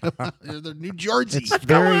 They're New Jersey. It's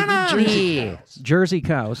very Going on here? Jersey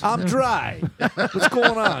cows. I'm dry. What's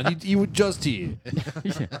going on? You were just here.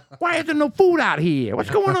 Why is there no food out here? What's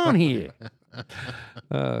going on here?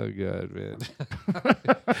 Oh god, man.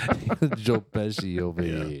 Joe Pesci over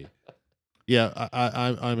Yeah. here. Yeah,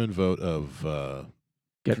 I'm in vote of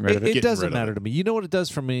Getting rid of it. It Getting doesn't rid of matter it. to me. You know what it does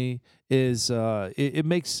for me is it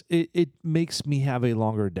makes me have a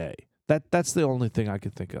longer day. That's the only thing I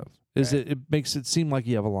can think of. Is Right. it makes it seem like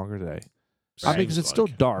you have a longer day. I Right. mean, because it's still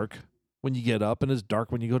Like- dark when you get up and it's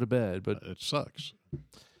dark when you go to bed. But It sucks.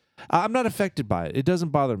 I'm not affected by it. It doesn't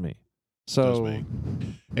bother me. So me.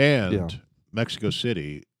 And Yeah. Mexico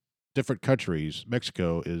City, different countries,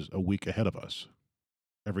 Mexico is a week ahead of us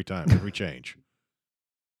every time, every change.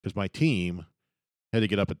 Because my team had to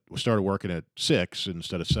get up started working at 6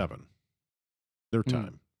 instead of 7, their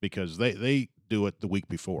time, because they do it the week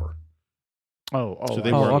before. Oh, So I they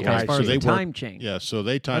see. work- okay. yeah, As far so as they the work- time change. Yeah, so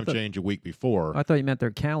they time thought- change a week before. I thought you meant their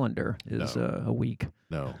calendar is No. a week.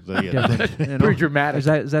 No, they, Different, you know? Pretty dramatic.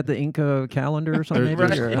 Is that the Inca calendar or something? they're,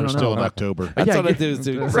 maybe? Or I they're don't still in know. October. that's Yeah, what I get- do. Is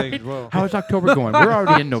do right? well, How's October going? We're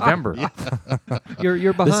already in November. You're this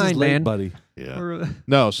is behind, late, man. buddy. Yeah. We're,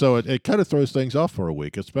 No, so it kind of throws things off for a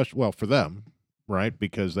week, especially for them, right?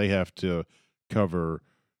 Because they have to cover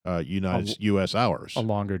U.S. hours. A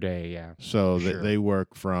longer day, yeah. So Sure. they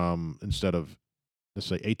work from, instead of, let's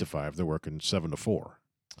say 8 to 5, they're working 7 to 4.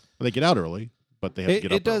 Well, they get out early, but they have to It,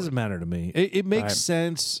 get up it doesn't early. matter to me. It makes Right.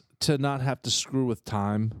 sense to not have to screw with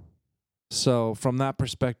time. So from that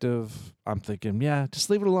perspective, I'm thinking, yeah, just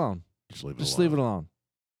leave it alone. Just leave it Just alone. leave it alone.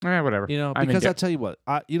 Whatever. You know, I think because it- I'll tell you what,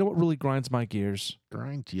 you know what really grinds my gears?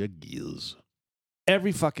 Grind your gears.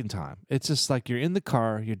 Every fucking time. It's just like you're in the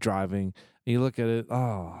car, you're driving, and you look at it,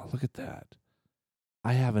 oh, look at that.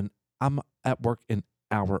 I'm at work an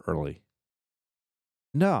hour early.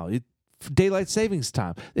 No, daylight savings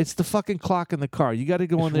time. It's the fucking clock in the car. You got to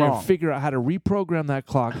go It's in there wrong. and figure out how to reprogram that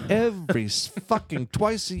clock every fucking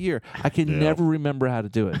twice a year. I can Yeah. never remember how to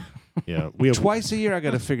do it. Yeah, we have Twice a year, I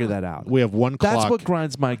got to figure that out. we have one That's clock. what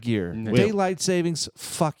grinds my gear. Yeah. Daylight savings,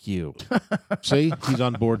 fuck you. See, he's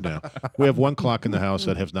on board now. We have one clock in the house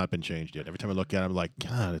that has not been changed yet. Every time I look at it, I'm like,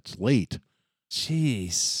 God, it's late.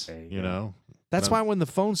 Jeez. There You go. know, That's Um, why when the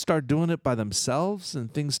phones start doing it by themselves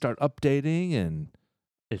and things start updating and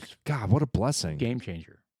It's God, what a blessing. game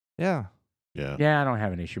changer. Yeah. yeah. Yeah, I don't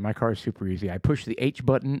have an issue. My car is super easy. I push the H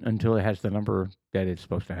button until it has the number that it's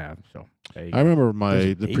supposed to have. So there you I go. remember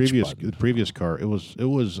There's the an H previous button. car. It was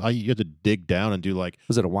you had to dig down and do like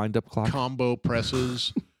Was it a wind up clock? combo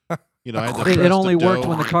presses. You know, I had to it press only the worked dough.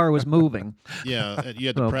 when the car was moving. Yeah, and you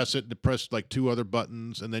had to Oh. press it, and press like 2 other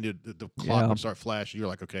buttons, and then the clock Yeah. would start flashing. You're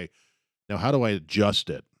like, okay, now how do I adjust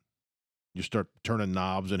it? You start turning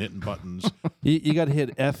knobs and hitting buttons. You got to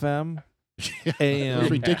hit FM, It AM, was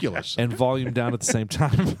ridiculous. and volume down at the same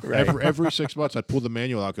time. Right. Every 6 months, I'd pull the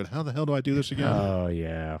manual out. Go, how the hell do I do this again? Oh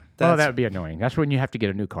yeah. Oh, That's- that would be annoying. That's when you have to get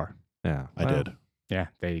a new car. Yeah. I well, did. Yeah,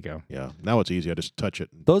 there you go. Yeah. Now it's easy. I just touch it.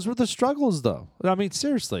 Those were the struggles, though. I mean,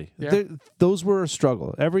 seriously. Yeah. Those were a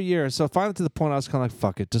struggle every year. So finally, to the point, I was kind of like,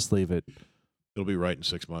 fuck it, just leave it. It'll be right in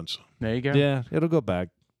 6 months. There you go. Yeah, it'll go back.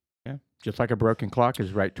 Yeah. Just like a broken clock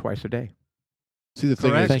is right twice a day. See, the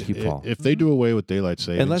thing Correct. is, Thank you, Paul. if they do away with daylight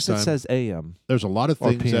savings Unless it time, says AM. there's a lot of or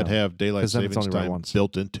things that PM, have daylight 'cause then it's savings only right time once.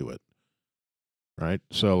 built into it, right?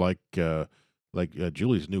 So, like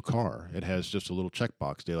Julie's new car, it has just a little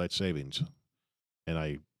checkbox, daylight savings, and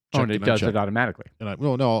I check And it does it automatically. And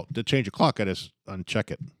no, to change a clock, I just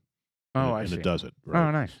uncheck it. Oh, and I see. it does it. Right?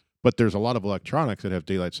 Oh, nice. But there's a lot of electronics that have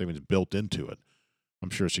daylight savings built into it. I'm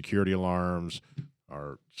sure security alarms,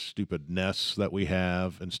 our stupid Nests that we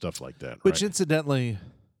have, and stuff like that. Which, right? incidentally,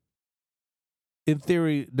 in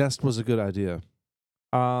theory, Nest was a good idea.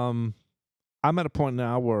 I'm at a point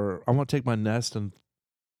now where I want to take my Nest and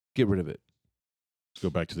get rid of it. Let's go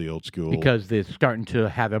back to the old school. Because it's starting to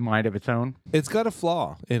have a mind of its own. It's got a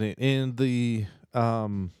flaw in it, and the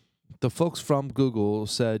folks from Google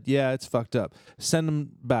said, "Yeah, it's fucked up. Send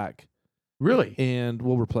them back, Really? and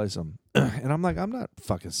we'll replace them." And I'm like, "I'm not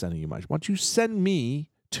fucking sending you much. Why don't you send me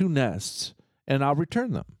 2 Nests, and I'll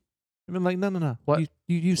return them?" I've been like, "No. What?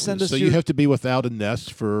 You send us? so your, you have to be without a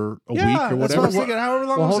Nest for a yeah, week or That's what I whatever. was thinking. However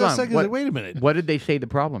long Well, was hold that on. second? What- Wait a minute. What did they say the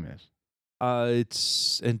problem is?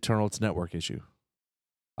 It's internal. It's a network issue.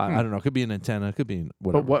 I don't know. It could be an antenna. It could be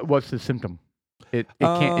whatever. But what's the symptom? It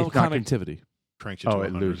can't. It's not. connectivity. Cranks you to Oh,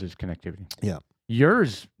 it 100. loses connectivity. Yeah.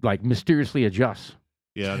 Yours like mysteriously adjusts.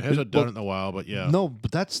 Yeah, it hasn't done it in a while, but yeah. No,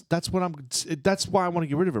 but that's what I'm. That's why I want to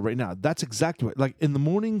get rid of it right now. That's exactly what. Like in the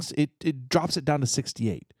mornings, it drops it down to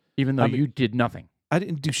 68. Even though I mean- you did nothing. I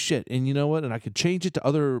didn't do shit, and you know what? And I could change it to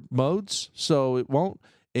other modes, so it won't,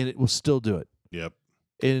 and it will still do it. Yep.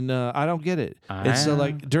 And I don't get it. And so,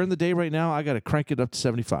 like during the day right now, I got to crank it up to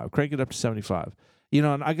 75. Crank it up to 75. You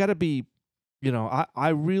know, and I got to be, you know, I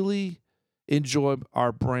really enjoy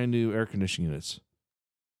our brand new air conditioning units.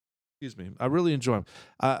 Excuse me. I really enjoy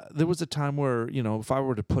them. There was a time where, you know, if I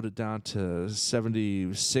were to put it down to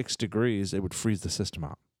 76 degrees, it would freeze the system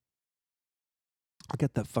out. I'll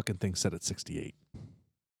get that fucking thing set at 68.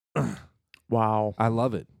 Wow. I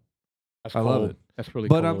love it. That's I love cold. it. That's really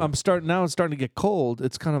But cold. I'm starting now. It's starting to get cold.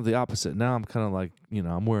 It's kind of the opposite. Now I'm kind of like, you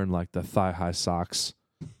know, I'm wearing like the thigh high socks,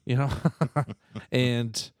 you know,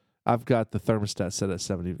 and I've got the thermostat set at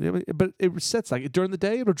 70. But it sets like during the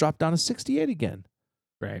day, it'll drop down to 68 again.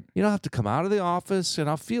 Right. You don't have to come out of the office, and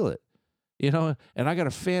I'll feel it, you know. And I got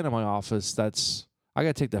a fan in my office. I got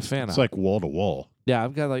to take that fan It's out. like wall to wall. Yeah,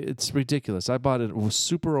 I've got like it's ridiculous. I bought it. It was a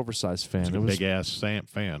super oversized fan. It's like It a was big ass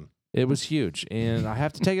fan. It was huge, and I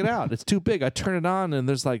have to take it out. It's too big. I turn it on, and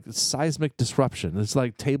there's like seismic disruption. It's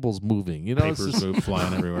like tables moving. You know, it's Papers just- move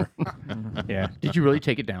flying everywhere. Yeah. Did you really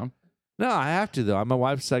take it down? no, I have to though. My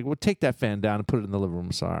wife's like, "Well, take that fan down and put it in the living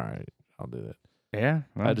room." So, all right, I'll do that. Yeah.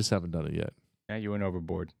 I just haven't done it yet. yeah, you went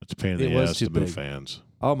overboard. It's a pain in It the was ass too to move big. fans.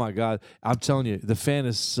 Oh my god, I'm telling you, the fan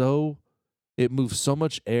is so. It moves so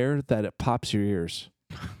much air that it pops your ears.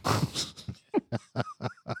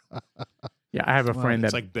 Yeah, I have a friend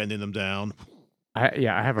It's that like bending them down. I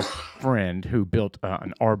have a friend who built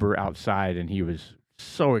an arbor outside, and he was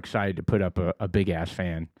so excited to put up a big ass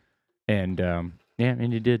fan, and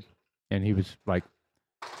and he did, and he was like,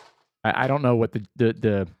 I don't know what the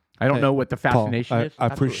I don't Hey, know what the fascination Paul, is. I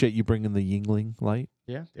appreciate you bringing the Yingling light.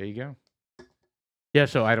 Yeah, there you go. Yeah,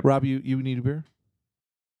 so Rob, you need a beer?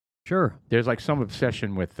 Sure. there's like some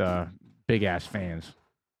obsession with big ass fans.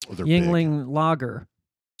 Oh, they're big. Yingling Lager.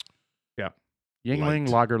 Yingling Light.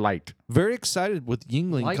 Lager Light. Very excited with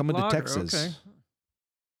Yingling Light coming lager, to Texas.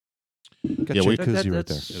 okay. Got Yeah, your we- koozie right there.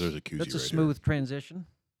 that's- Yeah, there's a koozie That's a right smooth transition.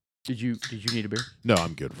 Did you need a beer? No,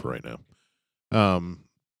 I'm good for right now.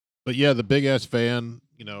 But yeah, the big ass fan.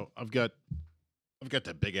 You know, I've got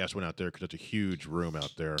that big ass one out there because it's a huge room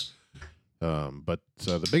out there. But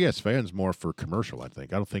the big ass fan's more for commercial. I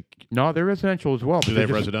think. I don't think. No, they're residential as well. Do but they have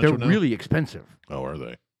they're just- residential They're now? really expensive. Oh, are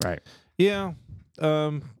they? Right. Yeah.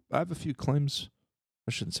 I have a few claims.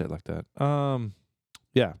 I shouldn't say it like that.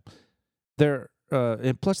 Yeah. They're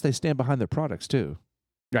and plus they stand behind their products too.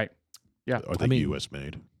 Right. Yeah. Are they mean- U.S.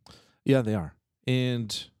 made? Yeah, they are.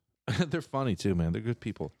 And they're funny too, man. They're good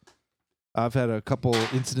people. I've had a couple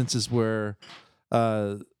incidences where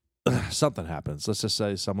something happens. Let's just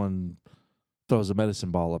say someone throws a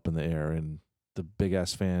medicine ball up in the air and the big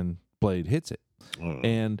ass fan blade hits it.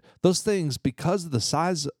 And those things, because of the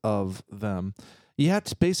size of them, you have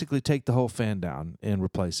to basically take the whole fan down and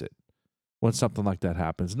replace it when something like that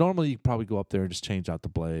happens. Normally, you probably go up there and just change out the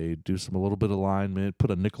blade, do a little bit of alignment, put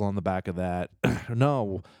a nickel on the back of that.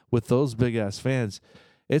 No, with those big ass fans,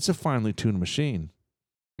 it's a finely tuned machine.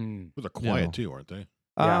 Mm. Well, they're quiet No. too, aren't they?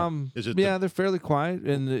 Yeah. Is it Yeah, they're fairly quiet,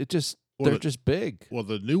 and Well, they're the- just big. Well,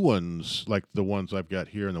 the new ones, like the ones I've got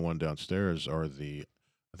here and the one downstairs, are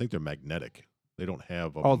I think they're magnetic. They don't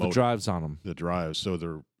have a Oh, the motor, drives on them. the drives, so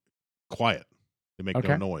they're quiet. They make Okay.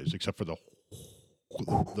 no noise except for the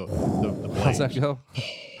blades. How's that go?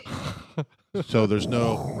 So there's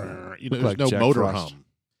no there's like no Jack motor Frost. hum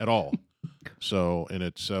at all. So and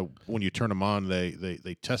it's when you turn them on,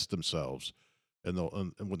 they test themselves, and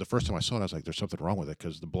when the first time I saw it, I was like, "There's something wrong with it,"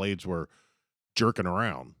 because the blades were jerking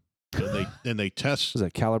around, and they test. Is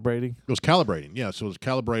that calibrating? It was calibrating, yeah. So it was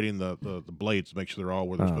calibrating the blades to make sure they're all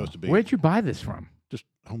where they're Oh. supposed to be. Where'd you buy this from? Just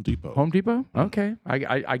Home Depot. Home Depot? Okay.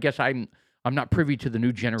 I guess I'm not privy to the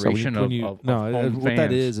new generation of home what that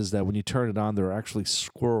fans. is that when you turn it on, there are actually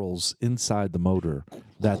squirrels inside the motor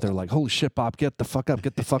that they're like, "Holy shit, Bob, get the fuck up,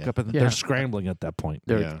 and Yeah. they're scrambling at that point.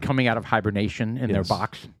 They're Yeah. coming out of hibernation in their Yes.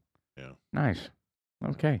 box. Yeah. Nice.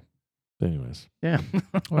 Okay. Anyways, Yeah.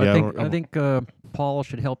 Well, Yeah, I think Paul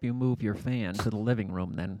should help you move your fan to the living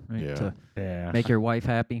room then, right? Yeah. To Yeah. make your wife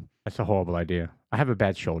happy. That's a horrible idea. I have a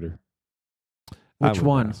bad shoulder. I Which wouldn't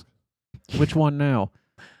one? ask. Which one now?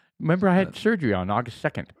 Remember, I had surgery on August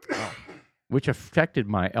 2nd, which affected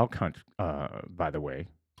my elk hunt, by the way.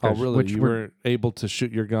 Oh, 'Cause- really? which You were- weren't able to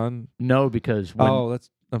shoot your gun? No, because when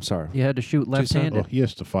I'm sorry. You had to shoot What you said? left-handed. Well, he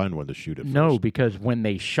has to find one to shoot it. no, first. because when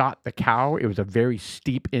they shot the cow, it was a very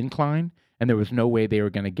steep incline, and there was no way they were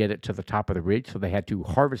going to get it to the top of the ridge, so they had to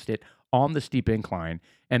harvest it on the steep incline,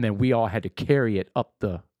 and then we all had to carry it up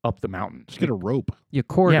the mountain. Just get a rope. You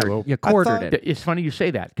quartered. well, you I quartered thought it. It's funny you say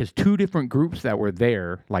that because two different groups that were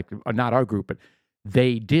there, like not our group, but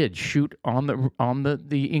they did shoot on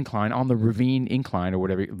the incline, on the ravine incline or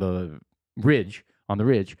whatever, the ridge, on the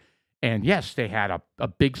ridge. And yes, they had a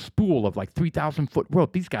big spool of like 3,000-foot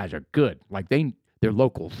rope. These guys are good. Like they're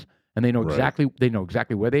locals and they know Right.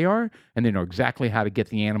 exactly where they are, and they know exactly how to get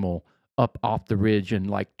the animal up off the ridge and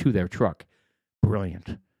like to their truck.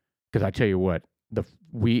 Brilliant. Because I tell you what,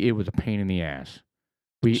 it was a pain in the ass.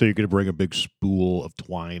 So you're going to bring a big spool of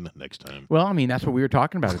twine next time. Well, I mean, that's what we were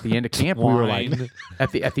talking about at the end of camp. We were like,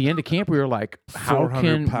 at the end of camp, we were like, how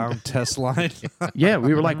 400-pound test line. Yeah,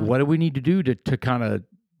 we were like, what do we need to do to kind of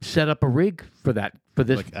set up a rig for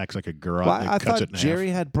this? Like acts like a garrote. Well, and I cuts thought it in Jerry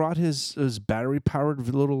half. had brought his battery-powered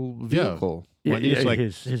little vehicle. Why don't you just, like-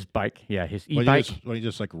 his bike, yeah, his Why e-bike. don't you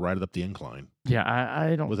just like ride it up the incline Yeah,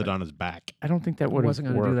 I don't with it on his back? I don't think that I would have wasn't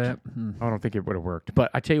going to worked. do that. Hmm. I don't think it would have worked.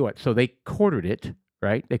 But I tell you what, so they quartered it,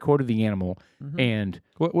 right? They quartered the animal, Mhm. and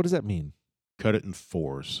What does that mean? Cut it in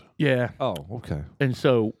fours. yeah, Oh, okay. and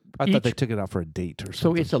so I thought they each- took it out for a date or so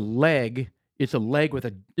something. it's a leg. It's a leg with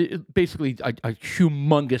basically a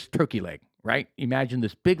humongous turkey leg, right? Imagine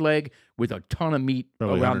this big leg with a ton of meat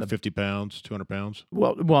Probably around the 150 pounds, 200 pounds.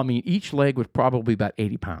 Well, I mean, each leg was probably about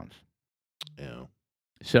 80 pounds. Yeah.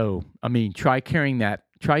 So, I mean, try carrying an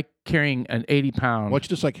 80-pound. Why don't you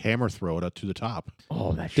just like hammer throw it up to the top?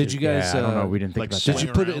 Oh, that Did shit. you guys, Yeah, I don't know. uh, We didn't think like about swing that. Did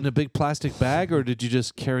you put it around. in a big plastic bag, or did you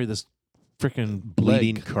just carry this freaking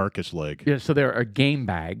Bleeding leg? carcass leg. Yeah, so there are game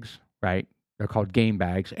bags, right? They're called game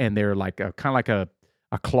bags, and they're like kind of like a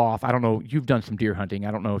cloth. I don't know. You've done some deer hunting.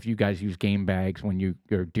 I don't know if you guys use game bags when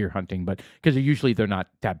you're deer hunting, but because they're not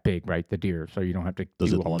that big, right? The deer, so you don't have to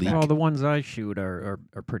Does do it all leak? that. Well, the ones I shoot are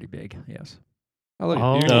pretty big. Yes. Oh, look,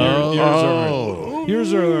 Oh.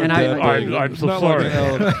 yours are And that I- big. I'm so Not like sorry. an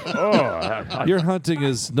elephant. Oh, Your hunting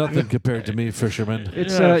is nothing compared to me, fisherman.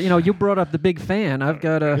 It's Yes. you brought up the big fan. I've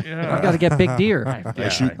got to get big deer. I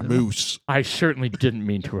shoot moose. I certainly didn't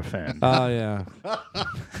mean to offend. Oh yeah,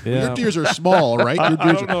 Your yeah. deers are small, right? Your I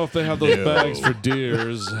deers don't know if they have those No. bags for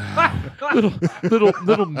deers.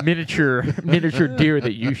 little miniature deer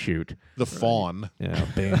that you shoot. the fawn. Yeah,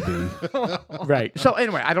 Bambi. Right. So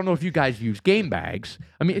anyway, I don't know if you guys use game bags.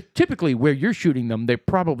 I mean, typically where you're shooting them,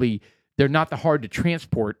 they're not that hard to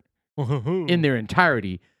transport in their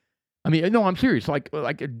entirety. I mean, no, I'm serious. Like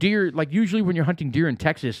a deer, like usually when you're hunting deer in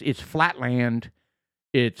Texas, it's flat land.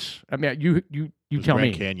 I mean, you There's tell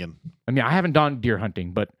Grand me. Canyon. I mean, I haven't done deer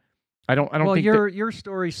hunting, but I don't Well, think your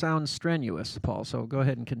story sounds strenuous, Paul. So go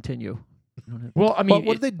ahead and continue. well, I mean, But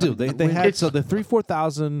what did they do? They had so the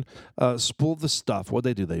 3,000-4,000 spool the stuff. What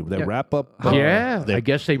did they do? They Yeah. wrap up. yeah, they- I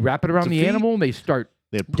guess they wrap it around to the feed- animal and they start.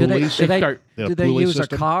 They have Do they- pulleys. do they- start. They have Do they pulley use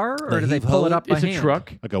system. a car or They do they heave pull it ho- up by It's a hand?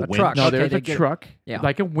 truck. like a a winch, truck. No, Okay, there's they a get- truck, yeah.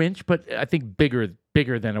 like a winch, but I think bigger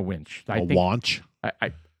than a winch. I a think launch.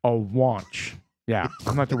 a launch. Yeah,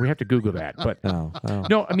 I'm not. We have to Google that, but Oh, oh.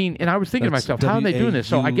 no, I mean, and I was thinking to That's myself, how are they doing this?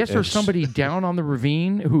 So I guess there's WAUS. somebody down on the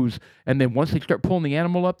ravine and then once they start pulling the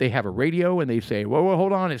animal up, they have a radio and they say, "Whoa,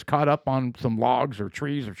 hold on, it's caught up on some logs or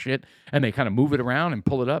trees or shit," and they kind of move it around and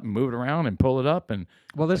pull it up and move it around and pull it up and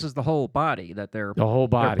Well, this is the whole body that they're the whole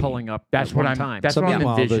they're body pulling up. That's at what one I'm. time. That's So what I'm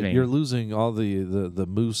meanwhile, envisioning. you're losing all the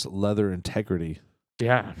moose leather integrity.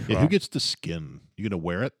 Yeah. Yeah, who gets the skin? You gonna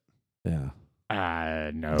wear it? Yeah.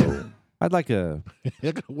 No. I'd like a.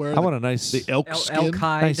 You're gonna wear I want a nice. the elk skin. elk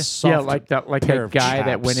hide. nice soft Yeah, like that pair of guy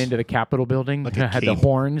that went chaps. into the Capitol building Like a had the cape.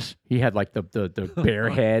 horns. He had like the bear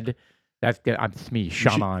head. That's me,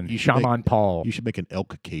 Shaman. you should Shaman Paul. You should make an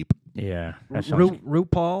elk cape. Yeah, that sounds,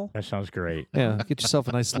 RuPaul. that sounds great. Yeah, get yourself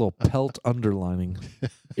a nice little pelt underlining.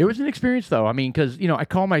 It was an experience, though. I mean, because I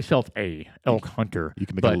call myself a elk hunter, You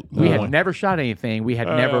can make but a we had one. never shot anything. We had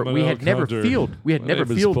I'm never an we had elk never hunter. field My name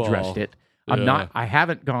is Paul. dressed it. I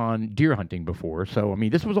haven't gone deer hunting before, so I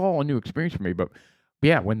mean, this was all a new experience for me. But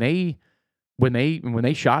yeah, when they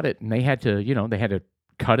shot it and they had to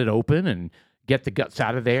cut it open and get the guts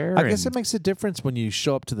out of there. I guess it and- makes a difference when you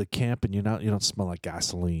show up to the camp and you don't smell like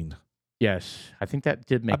gasoline. Yes, I think that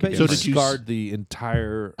did I make a bet you So difference. did you scarred the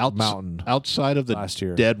entire mountain Outside of the last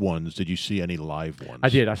year. dead ones, did you see any live ones? I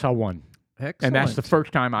did. I saw one, Excellent. and that's the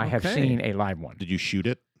first time I have Okay. seen a live one. Did you shoot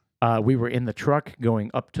it? We were in the truck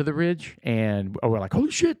going up to the ridge, and we're like,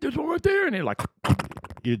 "Holy shit, there's one right there!" And it like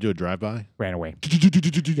You did do a drive-by? ran away.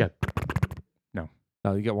 Yeah.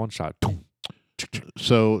 No, you got one shot.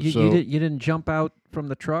 So You didn't jump out from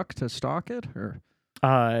the truck to stalk it, or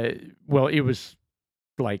Well, it was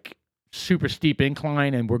like super steep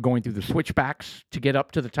incline, and we're going through the switchbacks to get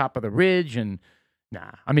up to the top of the ridge, and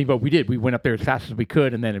I mean, but we did. We went up there as fast as we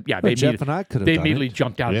could, and then But Jeff and I could have they done immediately it.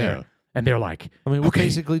 jumped out Yeah. there, and they're like, I mean, we Okay.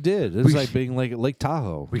 basically did. It's We like s- being like at Lake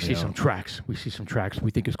Tahoe. "We see you some know? tracks. We see some tracks.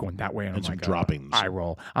 We think it's going that way." And And I'm some like, droppings. Eye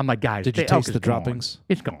roll. I'm like, guys, Did you the elk taste is the gone. droppings?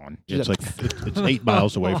 It's gone. it's like it's 8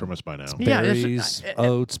 miles away from us by now. Yeah, it's- Berries,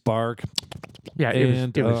 oats, bark, Yeah,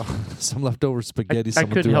 and it was some leftover spaghetti. I someone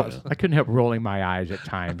couldn't threw help. out. I couldn't help rolling my eyes at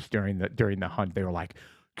times during the hunt. They were like,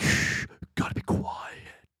 "Shh, gotta be quiet.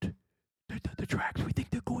 The tracks. We think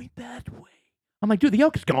they're going that way." I'm like, "Dude, the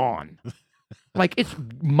elk's gone. Like it's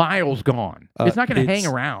miles gone. It's not going to hang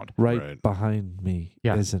it's- around. Right behind me,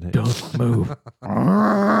 Yeah. isn't it? Don't move."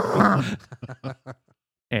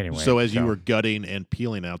 Anyway, So as you were gutting and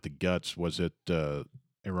peeling out the guts, was it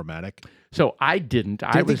aromatic? So I didn't. Did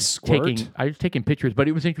I they was squirt? taking pictures, but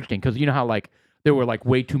it was interesting because you know how like there were like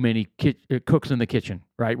way too many cooks in the kitchen,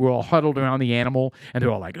 right? We're all huddled around the animal, and they're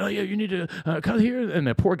all like, "Oh yeah, you need to cut here." And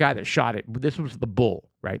the poor guy that shot it, this was the bull,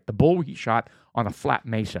 right? The bull he shot on a flat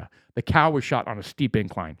mesa. The cow was shot on a steep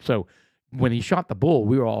incline. So when he shot the bull,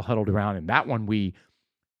 we were all huddled around, and that one we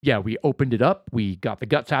opened it up, we got the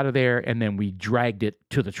guts out of there, and then we dragged it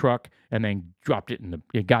to the truck, and then dropped it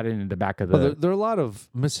got it in the back of the. Well, there are a lot of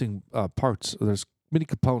missing parts. There's many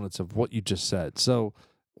components of what you just said. So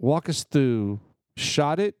walk us through.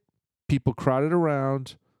 Shot it. People crowded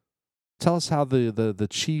around. Tell us how the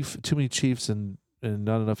chief, too many chiefs and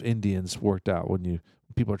not enough Indians worked out when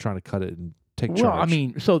people are trying to cut it and take charge. Well, I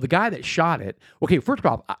mean, so the guy that shot it, okay, first of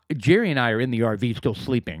all, Jerry and I are in the RV still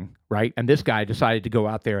sleeping, right? And this guy decided to go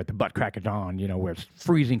out there at the butt crack of dawn, where it's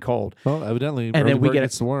freezing cold. well, evidently, then early we bird get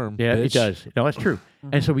gets the worm. Yeah, bitch. it does. No, that's true.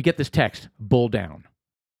 And so we get this text, bull down.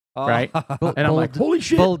 Right? Oh. And I'm like, holy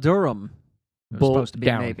shit. Bull Durham. It was Bull supposed to be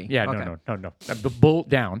down. maybe. Yeah, Okay. no. Bull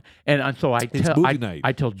down. And so It's movie night.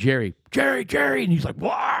 I tell Jerry, and he's like,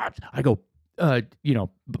 what? I go,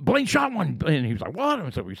 Blaine shot one. And he was like, what?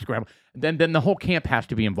 And so we scramble. Then the whole camp has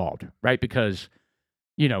to be involved, right? Because,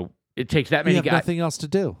 it takes that you many have guys. nothing else to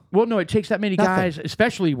do. Well, no, it takes that many Nothing. guys,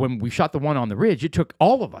 especially when we shot the one on the ridge. It took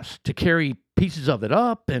all of us to carry pieces of it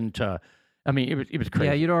up and to, I mean, it was crazy.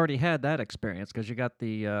 Yeah, you'd already had that experience because you got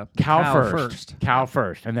the cow first. Cow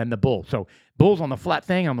first, and then the bull. So bull's on the flat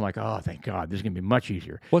thing. I'm like, oh, thank God, this is gonna be much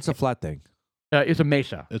easier. What's a flat thing? It's a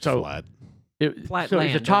mesa. It's so flat. Flat so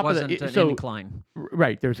land. it's the top it of wasn't the an so incline.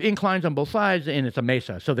 right. There's inclines on both sides, and it's a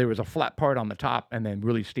mesa. So there was a flat part on the top, and then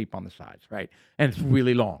really steep on the sides, right? And it's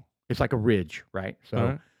really long. It's like a ridge, right? So All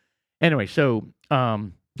right. anyway, so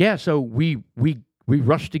so we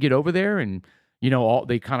rushed to get over there, and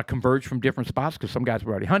they kind of converged from different spots because some guys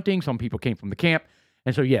were already hunting, some people came from the camp,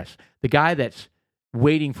 and so yes, the guy that's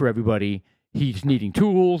waiting for everybody, he's needing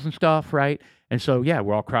tools and stuff, right? And so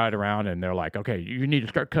we're all crowded around, and they're like, okay, you need to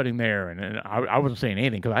start cutting there, and I wasn't saying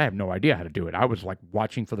anything because I have no idea how to do it. I was like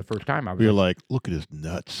watching for the first time. I was You're like, look at his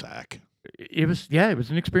nutsack. it was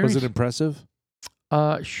an experience. Was it impressive?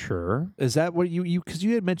 Sure. Is that what you because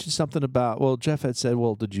you had mentioned something about, well, Jeff had said,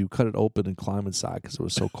 well, did you cut it open and climb inside because it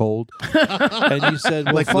was so cold? And you said,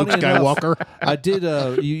 well, Like Luke funny enough, Skywalker. I did.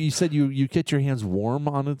 You said you get your hands warm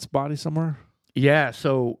on its body somewhere, Yeah.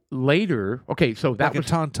 So later, okay, so that like was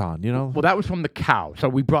a tauntaun, you know? well, that was from the cow. So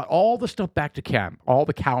we brought all the stuff back to camp, all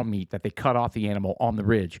the cow meat that they cut off the animal on the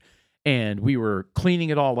ridge, and we were cleaning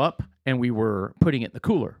it all up, and we were putting it in the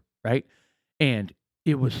cooler, right? And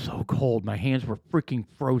it was so cold, my hands were freaking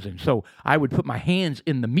frozen. So I would put my hands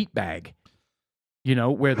in the meat bag,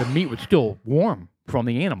 where the meat was still warm, from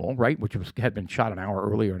the animal, right, which had been shot an hour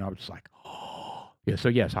earlier, and I was just like, oh, yeah. So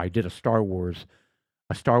yes, I did a Star Wars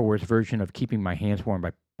version of keeping my hands warm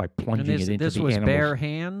by plunging And it into this the was animal's bare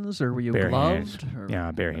hands, or were you bare gloved? hands. or-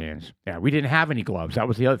 Yeah, bare hands. Yeah, we didn't have any gloves. That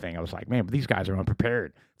was the other thing. I was like, man, but these guys are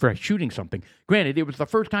unprepared for shooting something. Granted, it was the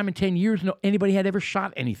first time in 10 years anybody had ever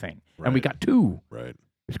shot anything, and we Right. got 2. Right.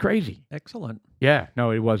 It's crazy. Excellent. Yeah, no,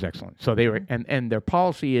 it was excellent. So they were, and their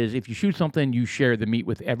policy is if you shoot something, you share the meat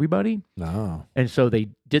with everybody. No. And so they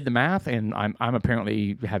did the math, and I'm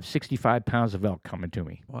apparently have 65 pounds of elk coming to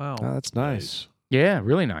me. Wow. Oh, that's nice. Yeah,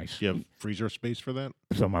 really nice. Do you have freezer space for that?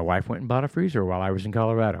 So my wife went and bought a freezer while I was in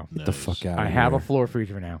Colorado. Get the fuck out. I have a floor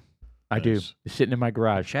freezer now. I do. Nice. It's sitting in my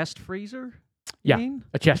garage. Chest freezer? Yeah. You mean?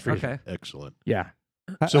 A chest freezer. Okay. Excellent. Yeah.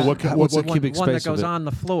 So what what's the One, cubic one that space of goes it? on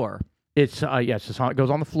the floor. It's yes, it goes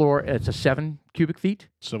on the floor. It's a 7 cubic feet.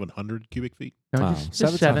 700 cubic feet. No, Wow. just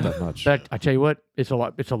Seven's 7. not that much. But I tell you what, it's a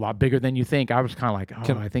lot bigger than you think. I was kind of like, oh,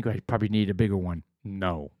 Can- I think I probably need a bigger one.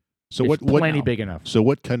 No. So It's what? plenty big enough. So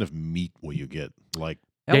what kind of meat will you get? Like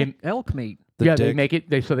Elk meat. The yeah, they dick. make it.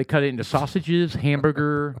 They cut it into sausages,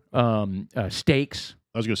 hamburger, steaks.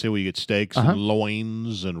 I was going to say, will you get steaks Uh-huh. and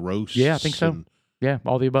loins and roasts? Yeah, I think so. and Yeah,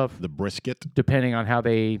 all the above, the brisket. depending on how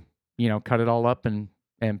they, cut it all up and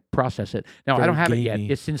process it. Now I Very don't have it yet. gamey.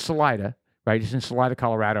 It's in Salida, right? It's in Salida,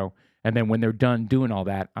 Colorado. And then when they're done doing all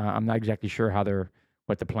that, I'm not exactly sure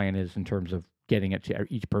what the plan is in terms of getting it to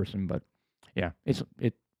each person. But yeah,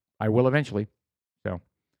 I will eventually. So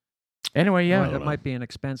anyway, yeah. Well, it might be an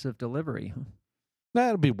expensive delivery.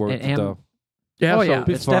 That'll be worth it And- though. Yeah, oh so yeah,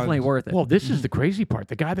 be it's fun. definitely worth it. Well, this is the crazy part.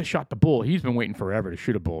 The guy that shot the bull, he's been waiting forever to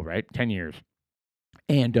shoot a bull, right? 10 years.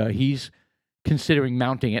 And he's considering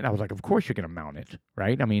mounting it. And I was like, of course you're going to mount it,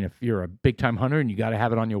 right? I mean, if you're a big time hunter and you got to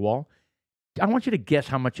have it on your wall, I want you to guess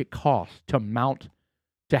how much it costs to mount,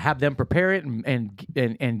 to have them prepare it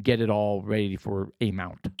and get it all ready for a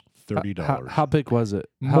mount. $30. How big was it?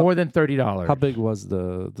 More than $30. How big was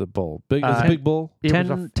the bull? Big? Was it a Uh, big bull? It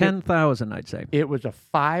was a 10,000, I'd say. It was a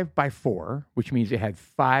 5x4, which means it had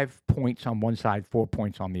 5 points on one side, 4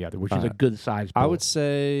 points on the other, which is a good size bull. I would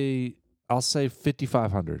say I'll say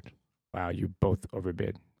 5,500. Wow, you both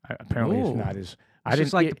overbid. Apparently, it's Ooh. not as. I It's didn't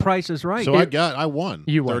just like it- the Price is Right. So I won.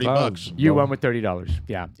 You won. 30 Oh, bucks. You Well- won with $30.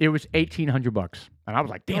 Yeah, it was $1,800, and I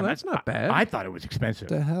was like, "Damn, that's not bad. I thought it was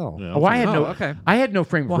expensive. What the hell? Yeah, Oh, I had no. okay. I had no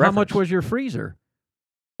frame of Well, how reference. much was your freezer?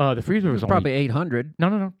 the freezer? Was only, Probably 800.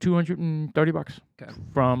 no, $230 Okay.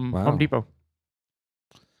 from Wow. Home Depot.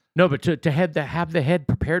 No, but to have the head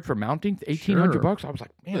prepared for mounting, $1,800. I was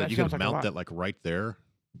like, man, Yeah, that you sounds could like a mount lot. that like right there.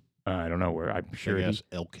 I don't know where. I'm sure. Big ass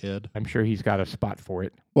elk head. I'm sure he's got a spot for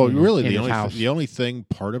it. Well, in- really, in the his only house. the only thing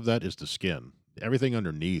part of that is the skin. Everything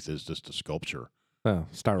underneath is just a sculpture. Oh,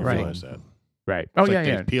 styrofoam. Right. Realize that. Right. It's Oh like yeah,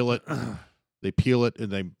 they yeah. peel it. They peel it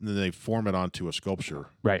and then they form it onto a sculpture.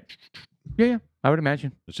 Right. Yeah. I would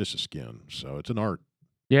imagine. It's just a skin, so it's an art.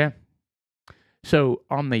 Yeah. So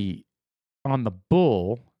on the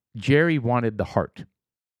bull, Jerry wanted the heart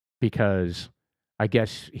because I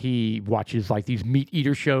guess he watches like these meat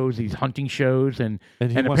eater shows, these hunting shows, and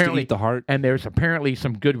And he And wants to apparently- eat the heart. there's apparently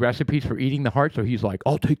some good recipes for eating the heart. So he's like,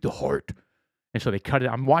 I'll take the heart. And so they cut it.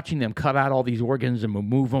 I'm watching them cut out all these organs and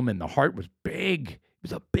move them, and the heart was big. It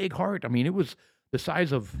was a big heart. I mean, it was the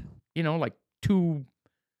size of, like two,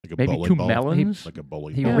 Like a maybe bowling two ball. melons. Like a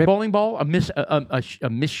bowling He ball. Yeah, bowling ball, a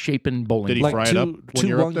misshapen bowling Did he ball. fry Like it up two, when two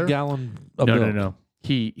you're up 1 there? gallon of No, milk. no.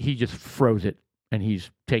 He just froze it, and he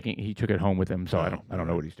took it home with him. So I don't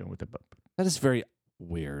know what he's doing with it. But That is very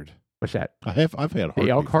weird. what's that? I've had heart The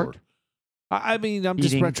elk before. heart? I mean, I'm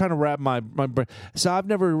just Eating. trying to wrap my brain. So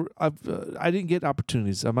I didn't get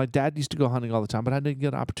opportunities. My dad used to go hunting all the time, but I didn't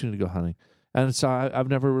get an opportunity to go hunting. And so I've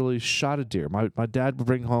never really shot a deer. My dad would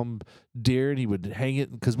bring home deer and he would hang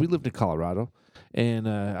it because we lived in Colorado. And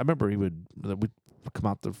I remember we'd come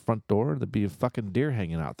out the front door and there'd be a fucking deer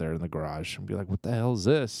hanging out there in the garage and be like, what the hell is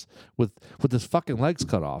this? With his fucking legs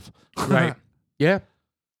cut off. Right. Yeah.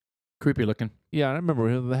 Creepy looking. Yeah, I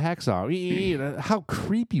remember the hacksaw. How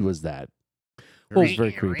creepy was that? It was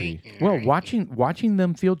very creepy. Well, watching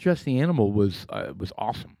them field dress the animal was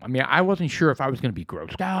awesome. I mean, I wasn't sure if I was going to be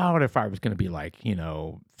grossed out, if I was going to be like,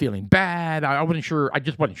 feeling bad. I wasn't sure. I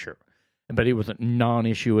just wasn't sure. But it was a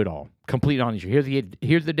non-issue at all. Complete non-issue.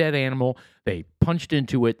 Here's the dead animal. They punched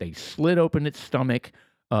into it. They slit open its stomach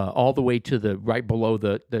all the way to the right below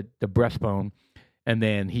the breastbone, and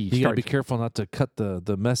then You gotta starts. be careful not to cut the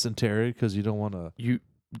mesentery because you don't want to.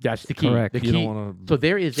 That's the key. Correct. The You key. don't want to. So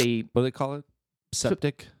there is a What do they call it?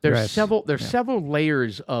 Septic. There's Yes. several Yeah. several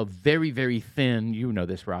layers of very, very thin, you know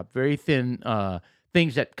this, Rob, very thin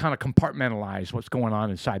things that kind of compartmentalize what's going on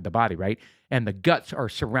inside the body, right? And the guts are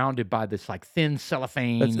surrounded by this like thin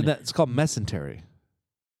cellophane. It's called mesentery.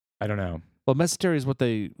 I don't know. Well, mesentery is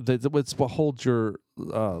it's what holds your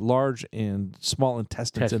large and small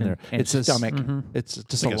intestines in there. And It's a stomach. It's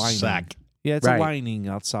just Like a a lining. sack. Yeah, it's Right. a lining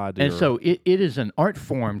outside. And your- so it is an art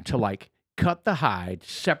form to like cut the hide,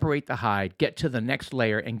 separate the hide, get to the next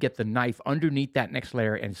layer, and get the knife underneath that next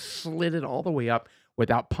layer and slit it all the way up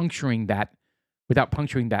without puncturing that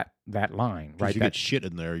line, Right. right? If you That- get shit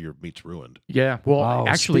in there, your meat's ruined. yeah. Well, Oh,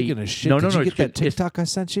 actually, speaking of shit, no, did no, you no. get that it's- TikTok I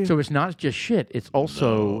sent you? So it's not just shit. It's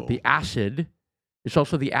also No. the acid. It's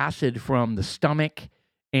also the acid from the stomach.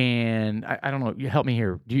 And I don't know. You help me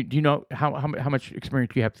here. Do you know how much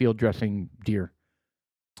experience you have field dressing deer?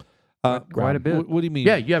 Quite a bit. What do you mean?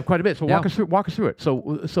 Yeah, you have quite a bit. So Yeah. walk us through it.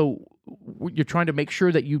 So you're trying to make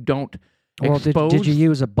sure that you don't Well, expose. did you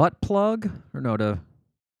use a butt plug or no?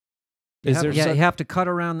 Is there you some- have to cut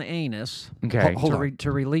around the anus Okay. Hold on.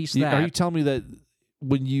 to release Are that. you telling me that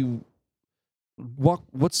when you walk,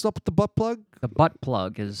 what's up with the butt plug? The butt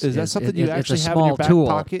plug is That something you it's actually a have small in your back tool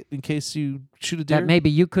pocket in case you shoot a deer? that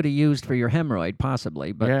maybe you could have used for your hemorrhoid,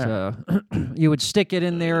 possibly, but Yeah. you would stick it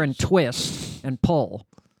in there and twist and pull,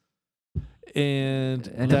 and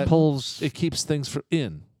and that, it pulls. it keeps things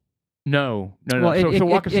in. No. well, So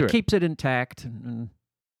walk us through it it. keeps it intact, and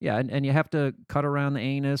yeah, and you have to cut around the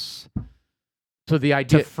anus So the to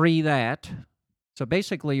idea. free that. So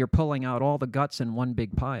basically, you're pulling out all the guts in one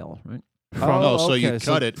big pile, right? Oh, so you okay,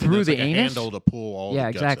 so cut it through and the it's like a anus? handle to pull all Yeah,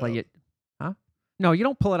 the guts exactly. out. Huh? No, you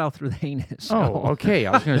don't pull it out through the anus. Oh, no. okay.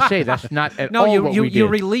 I was going to say that's not at No, all you what you, we you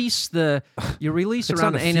did. release It's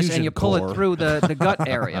around not the a anus fusion and you pull core. it through the gut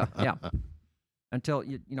area. Yeah, until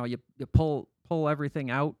you pull everything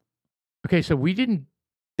out. Okay, so we didn't.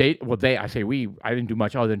 I didn't do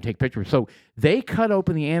much other than take pictures. So they cut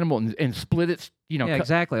open the animal and split it. Yeah, cut,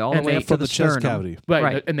 exactly, all the and way they- up to From the the chest sternum. cavity.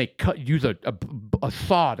 Right, and they use a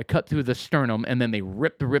saw to cut through the sternum, and then they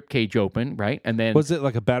rip the rib cage open, right? And then Was it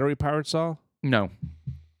like a battery powered saw? no,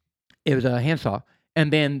 it was a handsaw,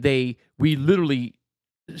 and then we literally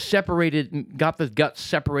separated, got the guts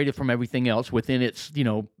separated from everything else within its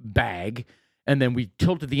bag, and then we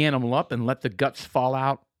tilted the animal up and let the guts fall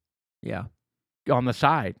out Yeah, on the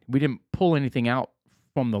side. We didn't pull anything out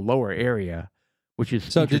from the lower area, which is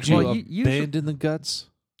So did you Well, you usually- abandon the guts?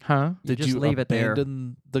 huh? you Did just you leave it there.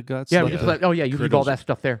 abandon the guts? Yeah, Like- we just let. Oh yeah, you leave all Crittles- that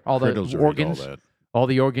stuff there, all the Crittles will eat organs, all that. all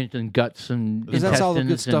the organs and guts and Because that's all the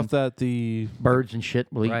good intestines stuff and that the birds and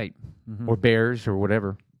shit will eat, right. Mhm. or bears or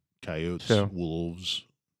whatever. Coyotes, So- wolves,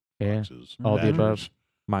 Yeah, foxes, all the badgers, above.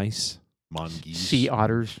 mice, mongoose. Sea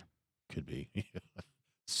otters. Could be.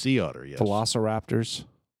 Sea otter, yes. velociraptors,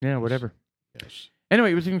 Yeah, whatever. Yes.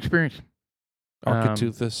 Anyway, it was an experience.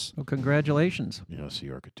 architeuthis. Well, congratulations. Yeah, sea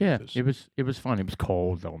Yeah, architeuthis. it was fun. It was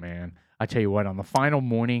cold though, man. I tell you what, on the final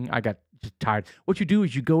morning, I got just tired. What you do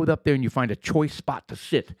is you go up there and you find a choice spot to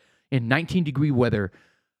sit in 19-degree weather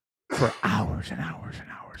for hours and hours and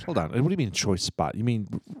hours. Hold on. What do you mean choice spot? You mean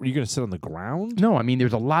you're going to sit on the ground? No, I mean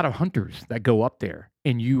there's a lot of hunters that go up there,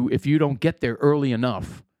 and if you don't get there early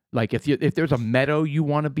enough, like if there's a meadow you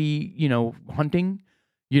want to be, hunting,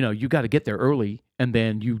 you got to get there early, and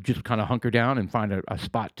then you just kind of hunker down and find a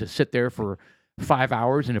spot to sit there for 5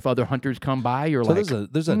 hours, and if other hunters come by, you're So like,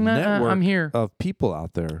 there's a "Nah, network I'm here. of people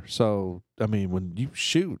out there. So I mean, when you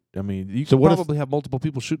shoot, I mean, you So can what if- probably have multiple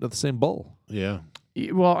people shooting at the same bull. Yeah.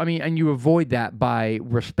 Well, I mean, and you avoid that by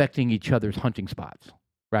respecting each other's hunting spots,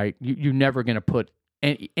 right? You're never going to put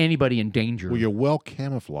anybody in danger. Well, you're well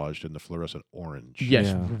camouflaged in the fluorescent orange. yes,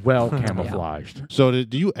 Yeah. well camouflaged. So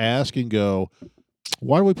do you ask and go,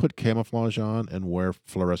 why do we put camouflage on and wear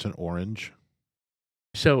fluorescent orange?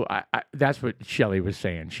 So that's what Shelly was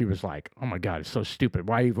saying. She was like, "Oh my God, it's so stupid.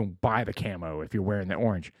 Why even buy the camo if you're wearing the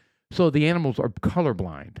orange?" So the animals are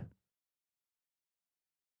colorblind,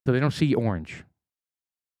 so they don't see orange.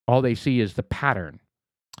 All they see is the pattern.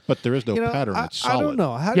 But there is no You know, pattern. I, It's I solid. don't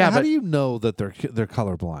know. How, Yeah, how but- do you know that they're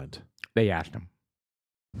colorblind? They asked them.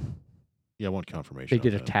 Yeah, I want confirmation. They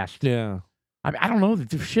did a on that. test. Yeah. I mean, I don't know.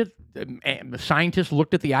 The shit. The scientists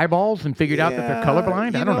looked at the eyeballs and figured out that they're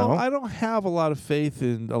colorblind. I don't know. I don't have a lot of faith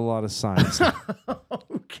in a lot of science.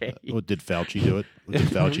 Okay. Well, did Fauci do it? Did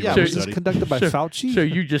Fauci yeah, run was the this study? conducted by Fauci? So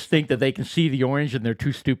you just think that they can see the orange and they're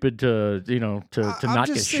too stupid to to I'm not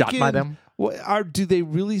get just shot by thinking, them? Do they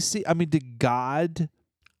really see? I mean, did God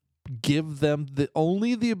give them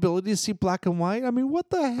only the ability to see black and white? I mean, what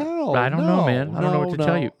the hell? I don't know, man. I don't know what to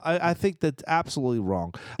tell you. I think that's absolutely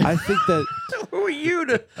wrong. I think that Who are you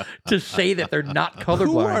to say that they're not colorblind?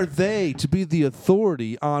 who are they to be the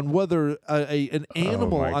authority on whether an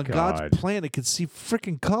animal my on God. God's planet can see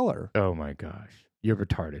freaking color? Oh my gosh. You're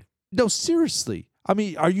retarded. No, seriously. I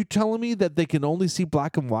mean, are you telling me that they can only see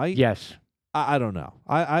black and white? Yes. I don't know.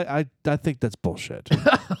 I think that's bullshit.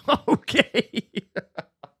 Okay.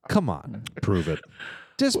 Come on, Prove it.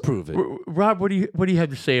 disprove it. Rob, what do you have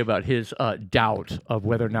to say about his doubt of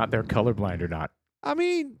whether or not they're colorblind or not? I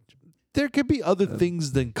mean, there could be other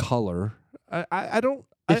things than color. I don't.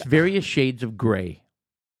 It's various shades of gray.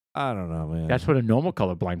 I don't know, man. That's what a normal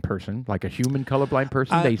colorblind person, like a human colorblind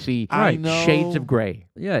person, they see I know. shades of gray.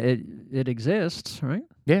 Yeah, it exists, right?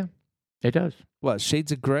 Yeah, it does. What,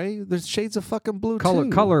 shades of gray? There's shades of fucking blue Color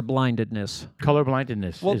too. blindedness.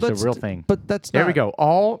 Colorblindness Well, is a that's real thing. But that's There not, we go.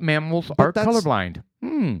 All mammals But are that's- colorblind.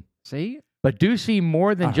 See? But do see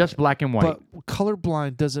more than All just black and white. But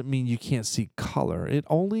colorblind doesn't mean you can't see color. It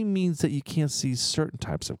only means that you can't see certain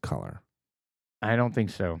types of color. I don't think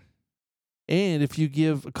so. And if you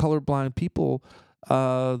give colorblind people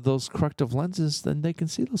those corrective lenses, then they can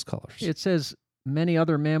see those colors. It says many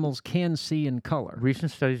other mammals can see in color.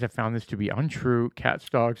 Recent studies have found this to be untrue. Cats,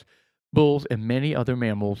 dogs, bulls, and many other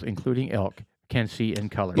mammals, including elk, can see in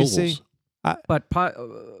color. You see? But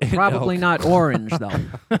probably not orange,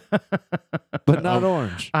 though. But not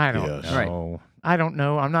orange. I don't Yes. know. I don't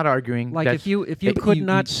know. I'm not arguing. Like That's- if you that could you-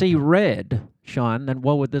 not see red, Sean, then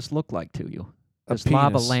what would this look like to you? A This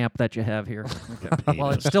lava penis. lamp that you have here. Well,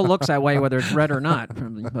 it still looks that way whether it's red or not.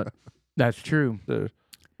 But That's true. The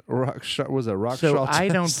rock shot was a rock So shot. I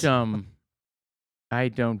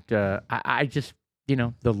just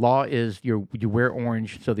the law is you wear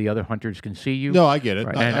orange so the other hunters can see you. No, I get it.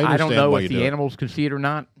 Right. I And I understand don't know why if you the do it. animals can see it or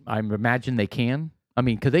not. I imagine they can. I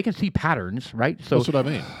mean, because they can see patterns, right? So That's what I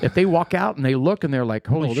mean. if they walk out and they look and they're like,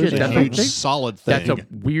 "Holy Oh, shit, there's that's a huge a, solid thing. that's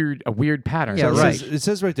a weird pattern." Yeah, it right. Says, it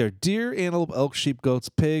says right there, deer, antelope, elk, sheep, goats,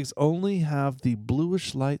 pigs only have the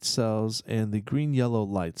bluish light cells and the green-yellow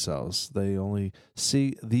light cells. They only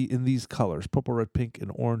see in these colors. Purple, red, pink,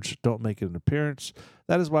 and orange don't make an appearance.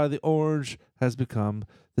 That is why the orange has become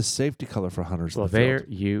the safety color for hunters. Well, in the field. there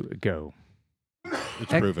you go. It's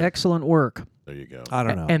proven. excellent work. There you go. I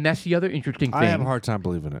don't know. And that's the other interesting thing. I have a hard time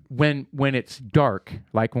believing it. when it's dark,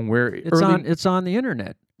 like when we're It's early, it's on the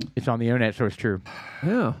internet. it's on the internet, so it's true.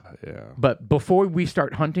 Yeah. Yeah. But before we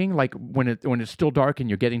start hunting, like when it's still dark and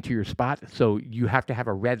you're getting to your spot, so you have to have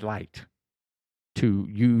a red light to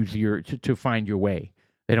use to find your way.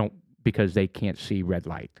 They don't, because they can't see red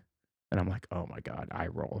light. And I'm like, oh my God, I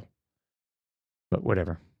roll. But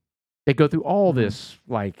whatever. They go through all this,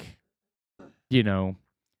 like,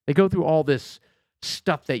 they go through all this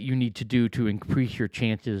stuff that you need to do to increase your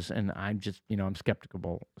chances, and I'm just, I'm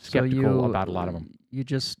skeptical about a lot of them. You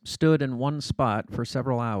just stood in one spot for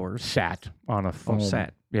several hours. Sat on a foam.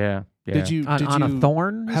 sat. Yeah. Did you On a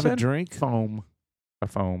thorn? you have a said? drink? Foam. A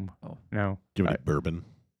foam. Oh. No. Do you have any bourbon?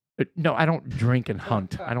 No, I don't drink and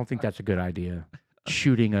hunt. I don't think that's a good idea.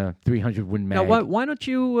 Shooting a 300 Win mag. Now, why don't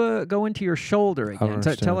you go into your shoulder don't again?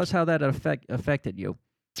 Tell understand. us how that affected you,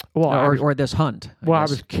 Well, or this hunt. I guess.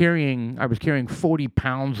 was carrying 40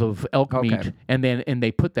 pounds of elk Okay. meat, and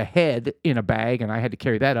they put the head in a bag, and I had to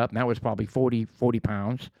carry that up, and that was probably 40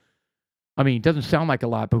 pounds. I mean, it doesn't sound like a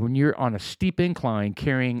lot, but when you're on a steep incline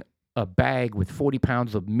carrying a bag with 40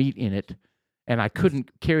 pounds of meat in it, and I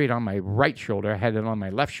couldn't carry it on my right shoulder, I had it on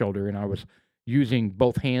my left shoulder, and I was using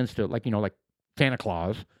both hands to, like Santa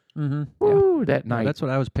Claus. Mm-hmm. Woo, that Yeah, night. that's what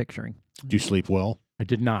I was picturing. Do you sleep well? I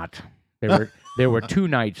did not. There were 2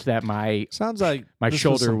 nights that my Sounds like My this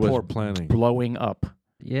shoulder some was poor planning. blowing up.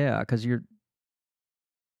 Yeah, because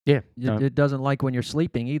Yeah. it doesn't like when you're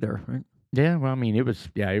sleeping either, right? Yeah, well, I mean, it was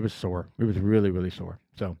sore. It was really, really sore.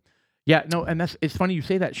 So, yeah, no, and it's funny you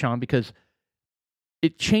say that, Sean, because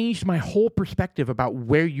it changed my whole perspective about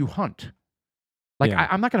where you hunt. Like, Yeah.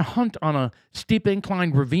 I'm not going to hunt on a steep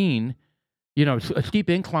incline ravine, a steep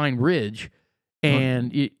incline ridge,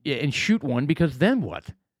 and shoot one, because then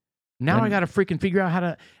what? Now I Then- got to freaking figure out how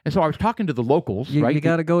to. And so I was talking to the locals, right? You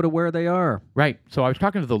got to go to where they are. Right. So I was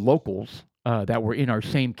talking to the locals that were in our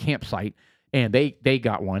same campsite, and they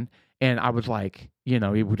got one. And I was like,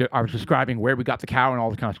 I was describing where we got the cow and all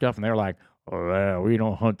this kind of stuff, and they're like, "Oh, yeah, we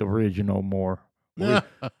don't hunt the ridge no more.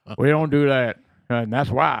 We don't do that, and that's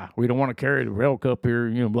why we don't want to carry the elk up here.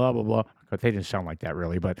 Blah blah blah." But they didn't sound like that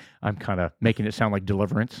really, but I'm kind of making it sound like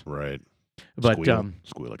deliverance. Right. But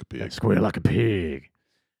Squeal like a pig. squeal like a pig.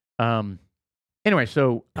 Anyway,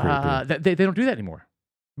 so they don't do that anymore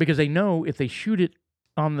because they know if they shoot it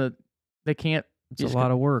they can't. It's a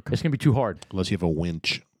lot of work. It's gonna be too hard. Unless you have a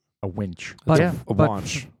winch. A winch. But, Yeah, A but,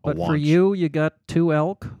 wanch. but for wanch. you got 2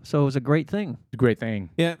 elk, so it was a great thing. it's a great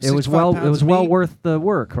thing. Yeah, It was 65 pounds of well meat. worth the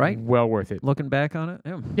work, right? Well worth it. Looking back on it,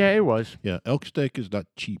 yeah. Yeah, it was. Yeah, elk steak is not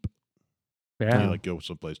cheap. Yeah. You like go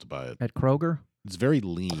someplace to buy it. At Kroger. It's very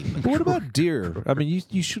lean. But what about deer? I mean,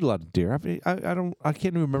 you shoot a lot of deer. I can't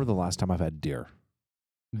even remember the last time I've had deer.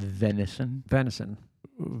 Venison. Venison.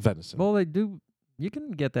 Venison. Well, they do. You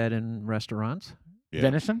can get that in restaurants. Yeah.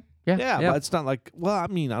 Venison? Yeah. yeah, but it's not like. Well, I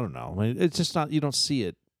mean, I don't know. I mean, it's just not. You don't see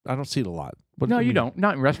it. I don't see it a lot. No, I you mean, don't.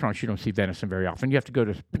 Not in restaurants. You don't see venison very often. You have to go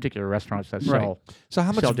to particular restaurants that Right. sell. So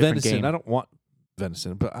how much sell different venison? game. I don't want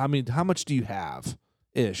venison, but I mean, how much do you have?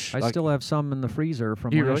 Ish. I Like, still have some in the freezer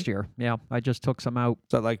from Do you last year. Yeah, I just took some out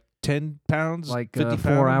is that like 10 pounds? like 50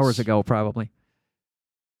 4 hours pounds? ago, probably.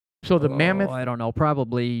 So the mammoth. I don't know,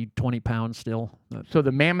 probably 20 pounds still. So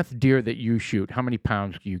the mammoth deer that you shoot, how many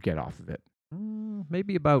pounds do you get off of it?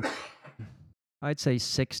 Maybe about, I'd say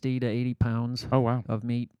 60 to 80 pounds Oh wow, of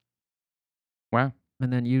meat. wow.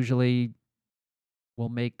 And then usually we'll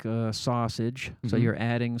make sausage. So Mhm. you're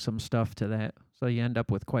adding some stuff to that. So you end up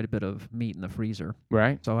with quite a bit of meat in the freezer.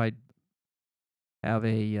 Right. So I have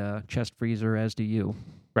a chest freezer, as do you.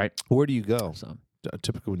 Where do you go? So,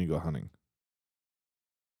 Typically when you go hunting?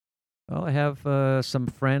 well, I have some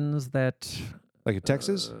friends that. Like in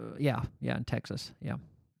Texas? Yeah, in Texas. Yeah.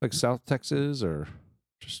 Like South Texas or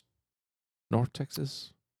just North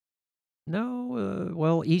Texas? No,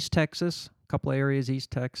 well, East Texas. A couple of areas,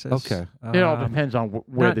 East Texas. Okay. It all depends on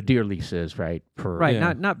where not- the deer lease is, right? For Right,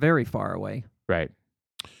 Yeah. not very far away. right.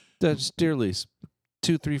 That's deer lease.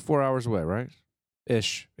 2, 3, 4 hours away, right?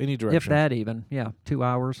 Ish. Any direction. If that even. Yeah, 2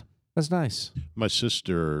 hours. That's nice. My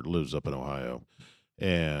sister lives up in Ohio,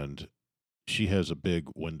 and she has a big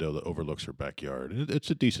window that overlooks her backyard. And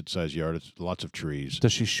it's a decent sized yard. It's lots of trees.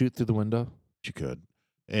 Does she shoot through the window? She could,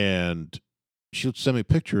 and she'll send me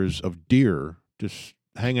pictures of deer just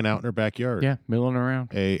hanging out in her backyard. Yeah, milling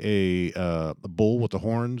around. A bull with the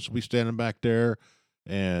horns will be standing back there,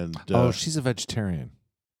 and Oh, she's a vegetarian.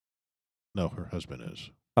 no, her husband is.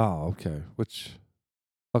 Oh, okay. Which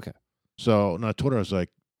So, and I told her, I was like,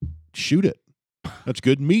 shoot it. That's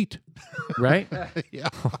good meat. Right. Yeah.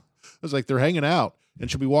 I was like, they're hanging out, and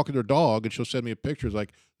she'll be walking their dog, and she'll send me a picture. It's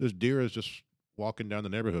like, this deer is just walking down the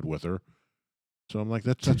neighborhood with her. So I'm like,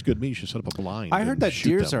 that's good meat. You should set up a blind. I heard and that shoot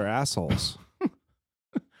deers them. are assholes.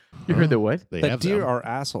 You heard the what? They that have deer them. are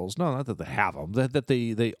assholes. No, not that they have them. That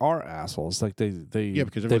they are assholes. Like they Yeah,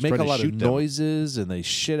 because they everyone's make trying a to lot of shoot them. noises and they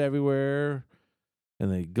shit everywhere,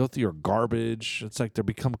 and they go through your garbage. It's like they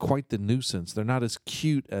become quite the nuisance. They're not as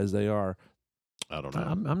cute as they are. I don't know.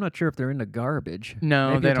 I'm not sure if they're into garbage. No,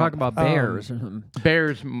 Maybe they you're don't. talking about bears.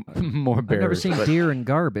 Bears, more bears. I've never seen but- deer in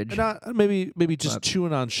garbage. Not maybe just But-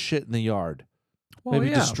 chewing on shit in the yard. Well,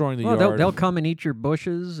 maybe yeah. destroying the well, yard. They'll come and eat your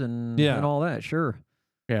bushes and all that. Sure.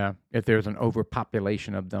 Yeah, if there's an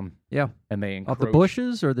overpopulation of them. Yeah. And they encroach. Of the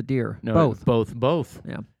bushes or the deer? No, Both. both.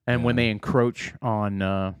 Yeah. And when Yeah. they encroach on,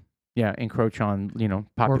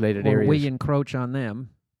 populated or areas. we encroach on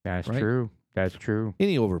them. That's right? true. That's true.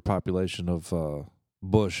 Any overpopulation of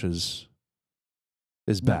bush is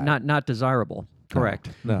bad. Not desirable.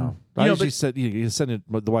 Correct. No. You I know, usually but- said you send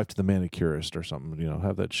the wife to the manicurist or something.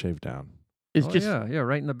 Have that shaved down. It's Oh, just, yeah,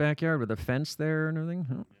 right in the backyard with a fence there and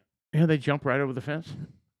everything. Oh. they jump right over the fence.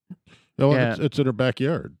 No, Yeah. it's in her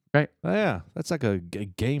backyard. Oh, yeah, that's like a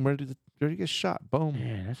game ready to get shot. Boom.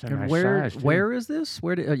 Yeah, that's a And nice where size, too. where is this?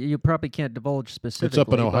 Where do, you probably can't divulge specifically. up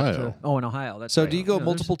in but, Ohio. in Ohio. That's So right. do you go Yeah, there's-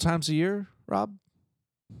 multiple times a year, Rob?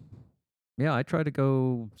 Yeah, I try to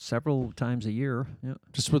go several times a year. Yeah.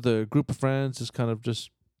 Just with a group of friends, just kind of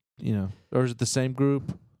or is it the same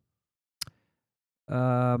group?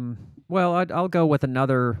 Well, I'll go with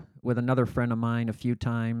another friend of mine a few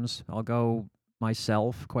times. I'll go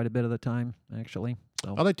myself quite a bit of the time, actually.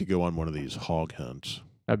 So I'd like to go on one of these hog hunts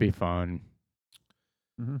That'd be fun.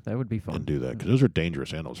 that would be fun. and do that because those are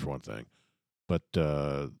dangerous animals for one thing. But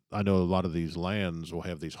I know a lot of these lands will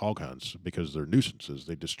have these hog hunts because they're nuisances.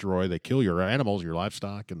 They destroy, they kill your animals, your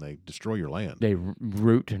livestock, and they destroy your land. They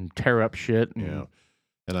root and tear up shit. And Yeah.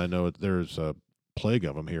 And I know there's a plague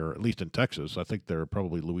of them here, at least in Texas. I think there are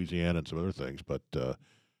probably Louisiana and some other things. But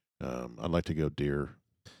I'd like to go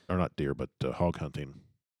hog hunting.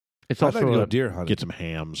 It's I'd also like to go a- deer hunting. Get some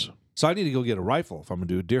hams. So I need to go get a rifle if I'm gonna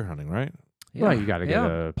do deer hunting, right? Yeah. Well, you gotta get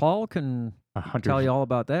a- Paul can hunter's, tell you all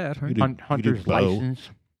about that. Right? You do- hunter's bow. license.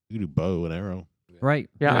 You can do bow and arrow. Right.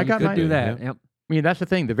 Yeah, I you got could mine. do that. Yeah. Yep. I mean, that's the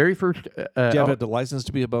thing. The very first Do you have the license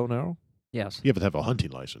to be a bow and arrow? Yes. You have to have a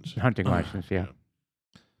hunting license. hunting license. Yeah.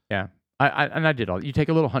 Yeah. I did all. You take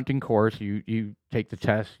a little hunting course. You take the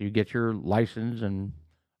test. You get your license and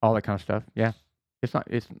all that kind of stuff. Yeah. It's not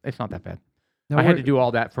that bad. Now, I had where- to do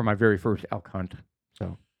all that for my very first elk hunt.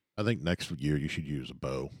 So I think next year you should use a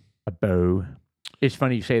bow. a bow. It's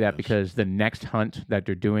funny you say that Yes. because the next hunt that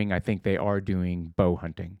they're doing, I think they are doing bow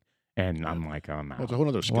hunting, and I'm like, I'm Well, it's out. a whole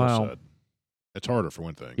other skill Wow. set. It's harder for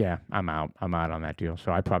one thing. Yeah, I'm out. I'm out on that deal.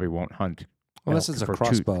 So I probably won't hunt Unless elk it's a for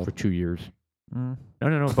crossbow. for 2 years. Mm.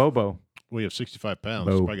 No, Bobo. We have 65 pounds.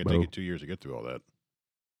 Bo- It's probably going to bo. take you 2 years to get through all that.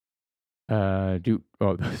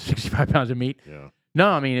 65 pounds of meat. Yeah. No,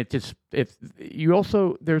 I mean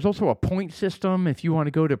there's also a point system. If you want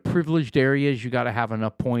to go to privileged areas, you got to have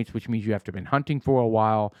enough points, which means you have to have been hunting for a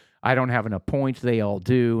while. I don't have enough points. They all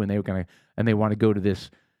do, and they want to go to this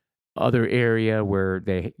other area where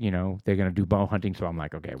they're gonna do bow hunting. So I'm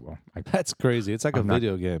like, okay, well, That's crazy. It's like I'm a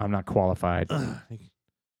video game. I'm not qualified.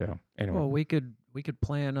 So anyway, Well, we could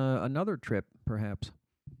plan another trip, perhaps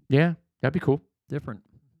yeah, that'd be cool. different.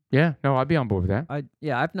 Yeah, no, I'd be on board with that.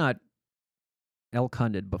 I've not elk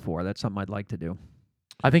hunted before. That's something I'd like to do.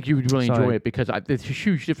 I think you would really So enjoy I- it because there's a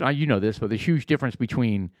huge difference. You know this, but there's a huge difference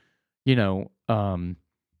between,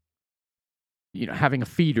 having a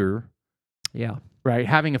feeder, Yeah. right?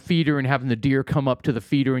 Having a feeder and having the deer come up to the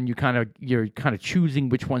feeder, and you're kind of choosing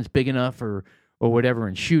which one's big enough or whatever,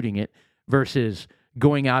 and shooting it, versus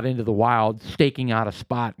going out into the wild, staking out a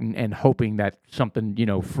spot and hoping that something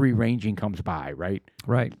free ranging comes by, right?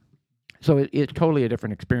 Right. So it's totally a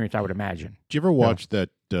different experience, I would imagine. Did you ever watch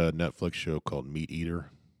that Netflix show called Meat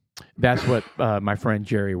Eater? That's what my friend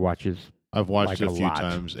Jerry watches. I've watched Like it a a few lot.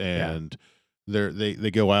 times, and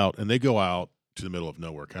they go out to the middle of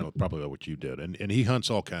nowhere, kind of probably like what you did, and he hunts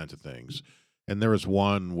all kinds of things. And there was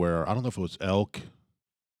one where I don't know if it was elk.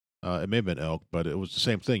 It may have been elk, but it was the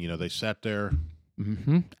same thing. They sat there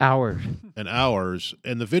Hours. and hours,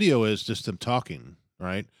 and the video is just them talking,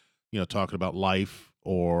 right? Talking about life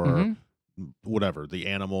or Mhm. whatever, the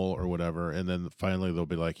animal or whatever, and then finally they'll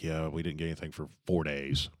be like, "Yeah, we didn't get anything for 4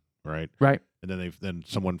 days," right? Right. And then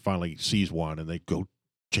someone finally sees one, and they go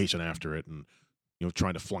chasing after it, and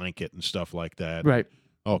trying to flank it and stuff like that. Right.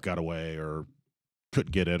 Oh, it got away or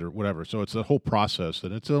couldn't get it or whatever. So it's a whole process,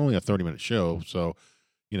 and it's only a 30-minute show. So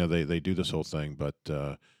they do this whole thing, but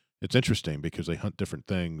it's interesting because they hunt different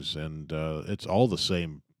things, and it's all the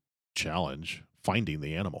same challenge, finding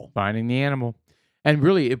the animal. Finding the animal. And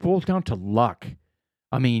really, it boils down to luck.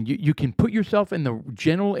 I mean, you can put yourself in the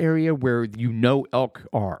general area where elk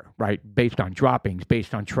are, right? Based on droppings,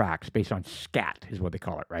 based on tracks, based on scat is what they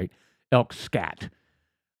call it, right? Elk scat.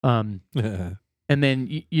 And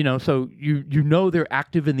then, so they're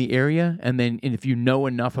active in the area. And if you know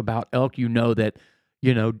enough about elk, that,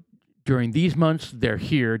 during these months, they're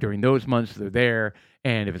here. During those months, they're there.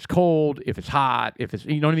 And if it's cold, if it's hot, if it's,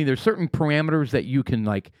 what I mean? There's certain parameters that you can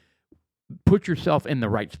put yourself in the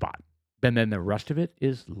right spot. And then the rest of it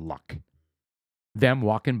is luck. Them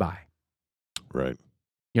walking by. Right.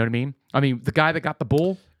 You know what I mean? I mean, the guy that got the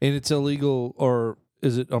bull, And it's illegal, or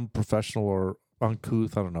is it unprofessional or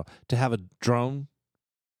uncouth? I don't know. To have a drone?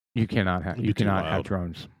 you cannot have. It'd be You too cannot have wild.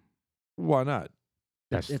 drones. Why not?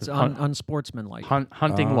 That's It's the unsportsmanlike.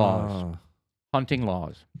 hunting laws. Ah. Hunting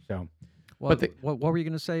laws. So What, the- what were you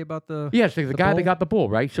going to say about the? yes, the guy that bull? got the bull,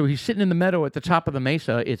 right? So he's sitting in the meadow at the top of the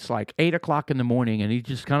mesa. It's like 8:00 in the morning, and he's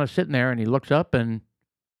just kind of sitting there, and he looks up, and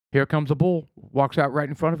here comes a bull, walks out right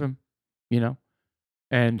in front of him,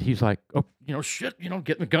 and he's like, oh, shit, getting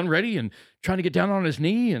the gun ready and trying to get down on his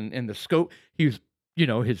knee, and the scope, he was,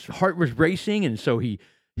 his heart was racing, and so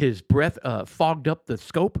his breath fogged up the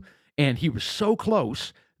scope, and he was so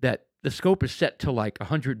close that the scope is set to like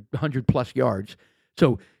 100 plus yards.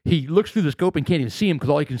 So he looks through the scope and can't even see him because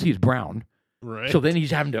all he can see is brown. Right. So then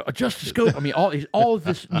he's having to adjust the scope. I mean, all of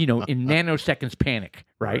this, in nanoseconds panic,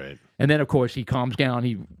 right? And then, of course, he calms down.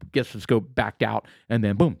 He gets the scope backed out, and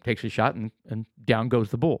then, boom, takes a shot, and down goes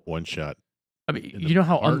the bull. One shot. I mean, In the you know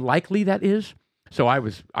how heart. unlikely that is? So I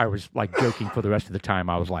was like joking for the rest of the time.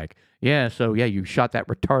 I was like, yeah, so yeah, you shot that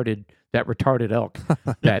retarded elk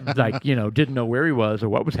that didn't know where he was or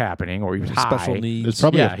what was happening, or he was high. Special needs. It's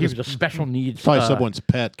probably Yeah, he was a special needs. probably someone's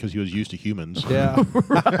pet because he was used to humans. Yeah.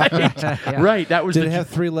 right, Yeah. right. That was Did the it have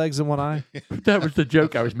 3 legs and 1 eye? that was the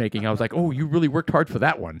joke I was making. I was like, oh, you really worked hard for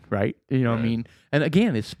that one, right? You know what I Right. mean? And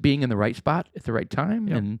again, it's being in the right spot at the right time,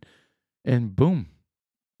 Yep. and boom.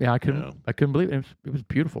 Yeah, I couldn't Yeah. I couldn't believe it. It was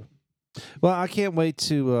beautiful. Well, I can't wait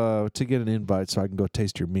to get an invite so I can go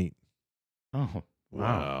taste your meat. Oh,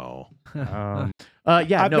 Wow. yeah.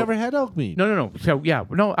 I've no, never had elk meat. no. So yeah,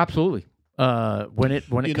 no, absolutely. When it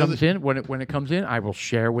You know comes in, when it comes in, I will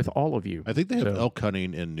share with all of you. I think they have So- elk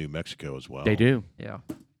hunting in New Mexico as well. They do. Yeah.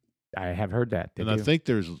 I have heard that. They And do. I think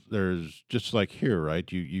there's just like here, right?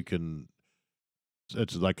 You can.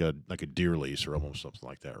 It's like a deer lease or almost something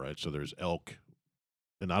like that, right? So there's elk,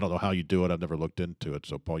 and I don't know how you do it. I've never looked into it.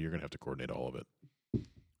 So Paul, you're gonna have to coordinate all of it.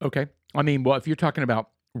 Okay. I mean, well, if you're talking about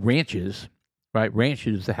ranches, right?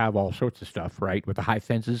 Ranches that have all sorts of stuff, right, with the high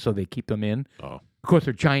fences, so they keep them in. Oh. Of course,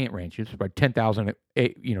 they're giant ranches, about 10,000,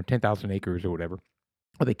 10,000 acres or whatever,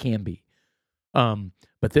 or they can be.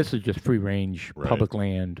 But this is just free range, Right. public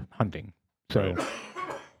land hunting. So,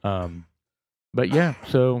 Right. but yeah,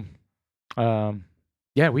 so,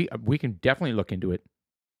 yeah, we can definitely look into it.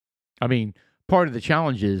 I mean, part of the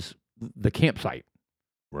challenge is the campsite.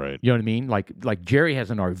 Right. You know what I mean? Like Jerry has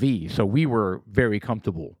an RV, so we were very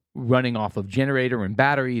comfortable running off of generator and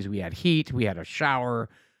batteries. We had heat, we had a shower.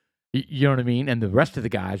 You know what I mean? And the rest of the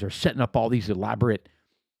guys are setting up all these elaborate.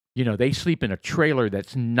 They sleep in a trailer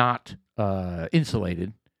that's not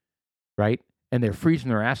insulated, right? And they're freezing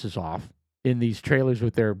their asses off in these trailers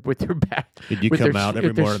with their back. Did you with come their- out if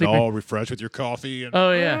every they're morning sleeping- all refreshed with your coffee? And,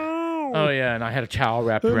 Oh yeah, and I had a towel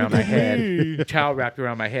wrapped around my head. Towel wrapped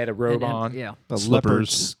around my head, a robe on. Yeah. The Slippers. leopard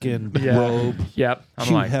skin Yeah. robe. Yep. I'm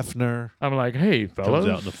Hugh like, Hefner. hey, Comes fellas.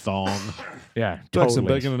 out in a thong. Yeah, Like some totally.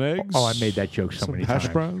 bacon and eggs. Oh, I made that joke so some many hash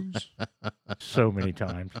times. browns. So many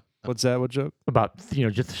times What's that? What joke? about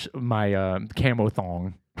just my camo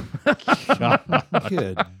thong.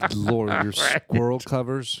 Good Lord, your Right. squirrel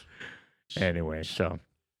covers. Anyway, so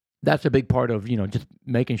that's a big part of just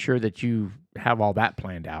making sure that you have all that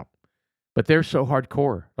planned out. But they're so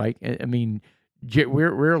hardcore. Like I mean,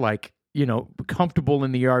 we're like comfortable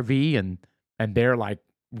in the RV, and they're like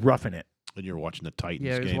roughing it. And you're watching the Titans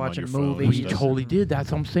Yeah, he was game on watching your phone. and movies. We stuff. totally did.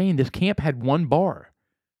 That's what I'm saying. This camp had one bar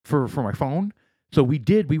for my phone. So we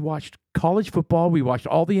watched college football. We watched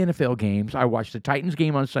all the NFL games. I watched the Titans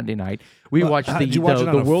game on Sunday night. We Well, watched the did you watch it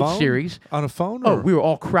on a World phone? Series. On a phone? Oh, or- we were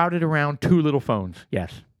all crowded around two little phones.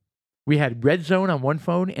 Yes. We had Red Zone on one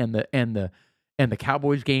phone and the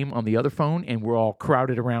Cowboys game on the other phone, and we're all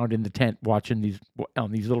crowded around in the tent watching these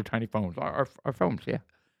on these little tiny phones. Our phones, yeah.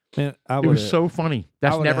 Man, I It was so funny.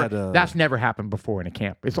 That's would've never had a- that's never happened before in a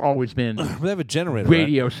camp. It's always been They have a generator. Right?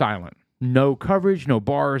 radio silent. No coverage, no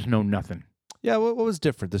bars, no nothing. Yeah, what was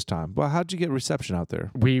different this time? Well, how'd you get reception out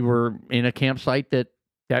there? We were in a campsite that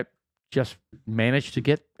just managed to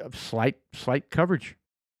get a slight coverage.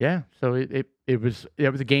 Yeah, so it was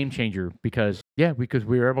a game changer because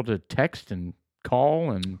we were able to text and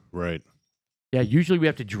call and Right. yeah, usually we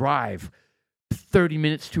have to drive 30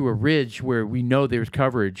 minutes to a ridge where we know there's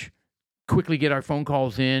coverage, quickly get our phone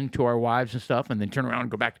calls in to our wives and stuff, and then turn around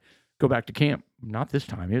and go back to camp. Not this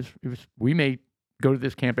time. It was we may go to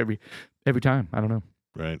this camp every time. I don't know.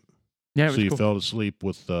 Right. Yeah, it So was you cool. fell asleep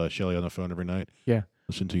with Shelly on the phone every night? Yeah.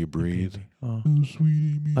 Listen to you breathe. Oh, Oh,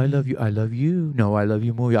 sweet Amy. I love you. I love you. No, I love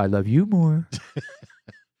you more. I love you more.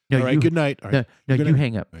 No, All right, you, good night. All right. no, Good you night.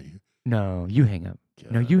 hang up. All right, No, you hang up.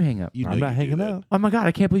 No, you hang up. You I'm know not you do hanging that. out. Oh my God,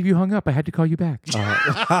 I can't believe you hung up. I had to call you back.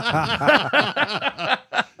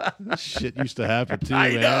 Shit used to happen too, I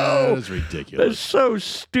man. know. It's That's ridiculous. so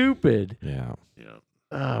stupid. Yeah, Yeah.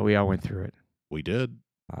 Oh, we all went through it. We did.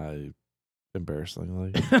 I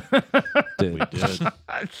embarrassingly We did.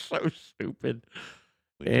 That's so stupid.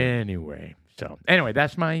 We did. Anyway,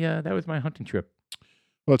 that's my that was my hunting trip.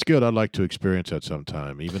 Well, it's good. I'd like to experience that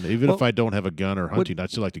sometime. Even if Well, I don't have a gun or hunting,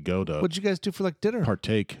 I'd still like to go to What'd you guys do for like dinner?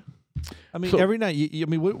 partake. I mean, So- every night. I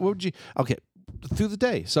mean, what would you? Okay, through the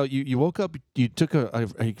day. So you woke up. You took a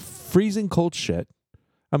freezing cold shit.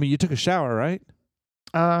 I mean, you took a shower, right?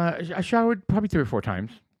 I showered probably 3 or 4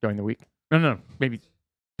 times during the week. No, maybe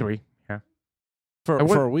 3. Yeah, For I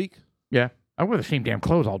would- for a week. I wore the same damn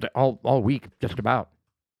clothes all day, all week, just about.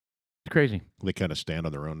 It's crazy. They kind of stand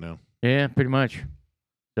on their own now. Yeah, pretty much.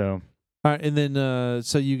 So All right, and then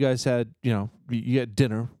so you guys had you had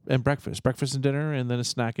dinner and breakfast and dinner, and then a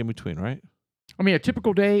snack in between, right? I mean, a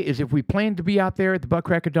typical day is if we plan to be out there at the butt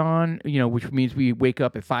crack of dawn, which means we wake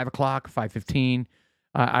up at 5 o'clock, 5:15.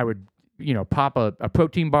 I would, pop a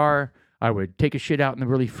protein bar. I would take a shit out in the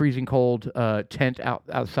really freezing cold tent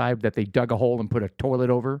outside that they dug a hole and put a toilet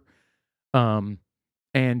over.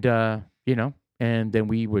 And then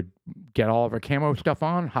we would get all of our camo stuff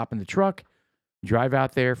on, hop in the truck, drive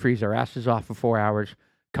out there, freeze our asses off for 4 hours,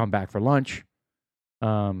 come back for lunch. You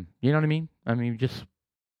know what I mean? I mean, just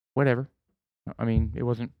whatever. I mean, it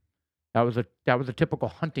wasn't. That was a typical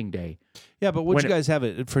hunting day. Yeah, but what When did you guys have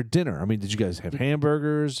it for dinner? I mean, did you guys have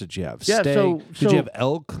hamburgers? Did you have Yeah, steak? so- did so- you have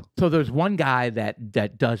elk? So there's one guy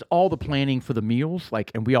that does all the planning for the meals,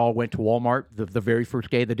 and we all went to Walmart the very first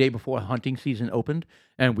day, the day before hunting season opened,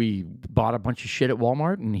 and we bought a bunch of shit at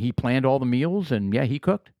Walmart, and he planned all the meals, and yeah, he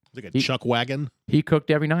cooked. Like a He- chuck wagon. He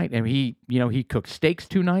cooked every night, and he cooked steaks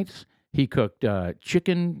 2 nights. He cooked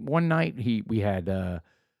chicken one night. We had It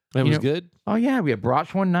you was know, good. oh yeah, we had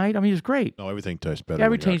brats one night. I mean, it was great. No, everything tastes better.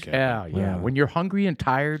 Everything when you're tastes out camping. yeah. Yeah. When you're hungry and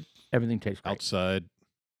tired, everything tastes great. Outside.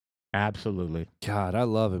 Absolutely. God, I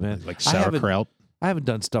love it, man. Like I haven't- sauerkraut. I haven't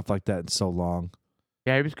done stuff like that in so long.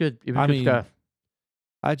 Yeah, it was good. It was I good mean, stuff.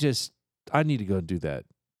 I need to go and do that.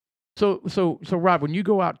 So Rob, when you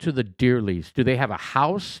go out to the deer lease, do they have a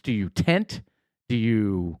house? Do you tent? Do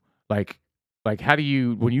you like how do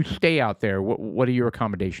you when you stay out there? What are your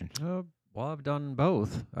accommodations? Well, I've done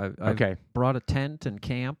both. I've Okay. brought a tent and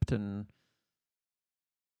camped and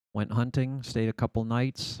went hunting. Stayed a couple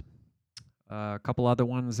nights. A couple other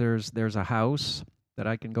ones. There's a house that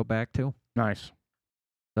I can go back to. Nice.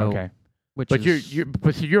 So, Okay. Which But is,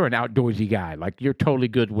 you're an outdoorsy guy. Like you're totally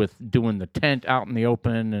good with doing the tent out in the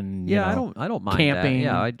open and you yeah, know, I don't mind camping.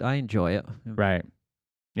 that. Yeah, I enjoy it. Right.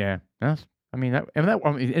 Yeah. I mean,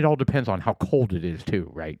 it all depends on how cold it is too,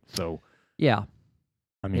 right? So Yeah,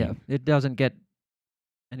 I mean, yeah. It doesn't get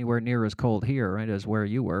anywhere near as cold here, right, as where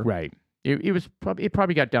you were. right. It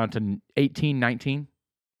probably got down to 18, 19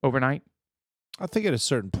 overnight. I think at a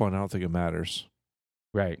certain point, I don't think it matters.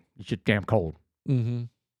 Right. It's just damn cold. Mm-hmm.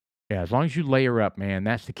 Yeah, as long as you layer up, man,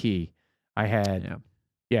 that's the key. I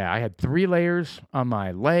had 3 layers on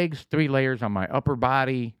my legs, 3 layers on my upper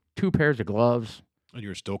body, 2 pairs of gloves, And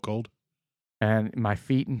you're still cold? and my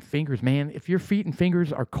feet and fingers. Man, if your feet and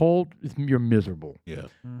fingers are cold, you're miserable. Yeah.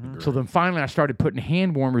 Mhm. So then finally I started putting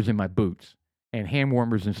hand warmers in my boots and hand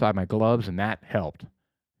warmers inside my gloves, and that helped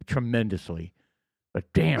tremendously. But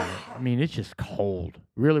damn, I mean, it's just cold.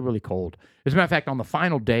 Really, really cold. As a matter of fact, on the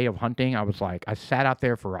final day of hunting, I sat out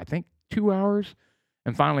there for, I think, 2 hours.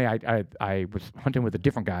 And finally, I was hunting with a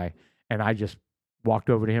different guy, and I just walked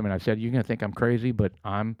over to him and I said, "You're going to think I'm crazy, but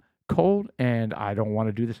I'm cold and I don't want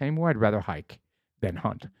to do this anymore. I'd rather hike than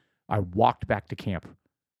hunt." I walked back to camp.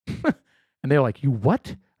 And they were like, "You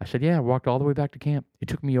what?" I said, "Yeah, I walked all the way back to camp. It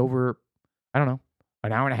took me over, I don't know,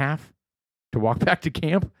 an hour and a half to walk back to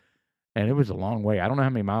camp. And it was a long way. I don't know how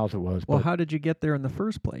many miles it was. Well, but how did you get there in the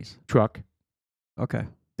first place? truck. Okay.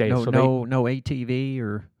 So No ATV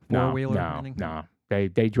or no, four wheeler or no, anything. no.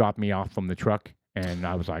 They dropped me off from the truck, and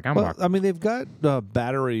I was like, I'm Well, walking. I mean, they've got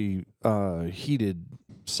battery heated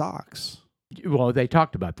socks. Well, they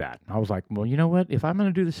talked about that. I was like, well, you know what? If I'm going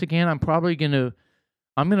to do this again, I'm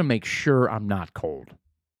gonna make sure I'm not cold.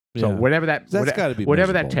 So Yeah. whatever that That's got to be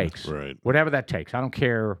whatever that miserable. takes, Right. whatever that takes. I don't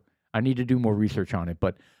care. I need to do more research on it.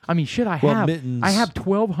 But I mean, shit, I Well, have mittens.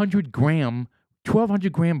 1,200 gram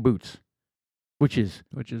boots, which is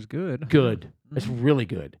Which is good. good. It's Mhm. really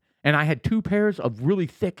good. And I had 2 pairs of really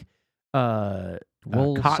thick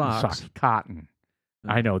Wool cotton socks. Cotton.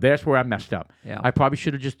 Mm. I know. That's where I messed up. Yeah. I probably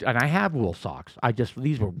should have and I have wool socks.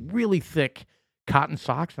 These were really thick cotton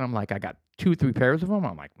socks. And I'm like, I got 2-3 pairs of them.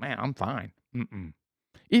 I'm like, man, I'm fine. Mm-mm.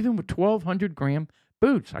 Even with 1,200 gram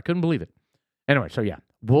boots, I couldn't believe it. Anyway, so yeah,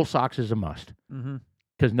 wool socks is a must Mm-hmm.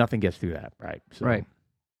 because nothing gets through that. Right. So, Right.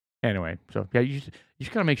 Anyway, so yeah, you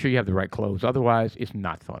just got to make sure you have the right clothes. Otherwise, it's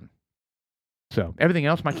not fun. So everything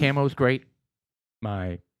else, my camo is great.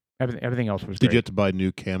 Everything else was Did great. you have to buy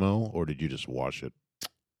new camo, or did you just wash it?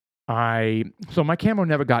 So my camo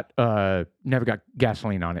never got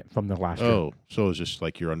gasoline on it from the last trip. Oh, so it's just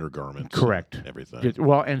like your undergarments. Correct. And everything. Just-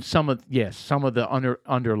 well, and some of the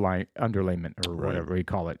underlayment or Right. whatever you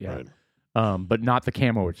call it. Yeah. Right. But not the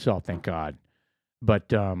camo itself, thank God.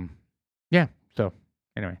 But yeah. So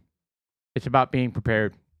anyway, it's about being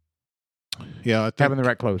prepared, Yeah, I think, having the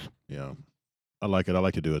right clothes. Yeah, I like it. I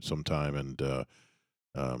like to do it sometime. And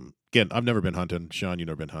again, I've never been hunting. Sean, you've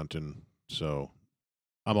never been hunting, so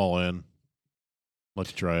I'm all in.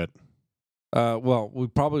 Let's try it. Well, we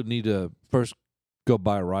probably need to first go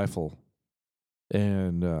buy a rifle,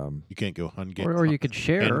 and You can't go Or you could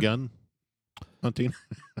share. handgun hunting.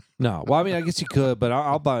 no. Well, I mean, I guess you could, but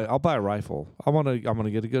I'll buy a rifle. I'm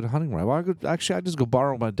gonna get a good hunting rifle. I just go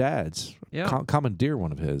borrow my dad's. Yeah. Commandeer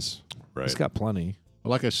one of his. Right. He's got plenty.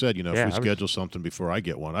 Well, like I said, Yeah, if we I was- schedule something before I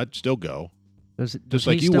get one, I'd still go Does Just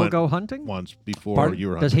he like you still went go hunting? once before Pardon? you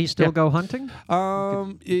were Does hunting. he still Yeah. go hunting?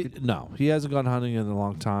 No, he hasn't gone hunting in a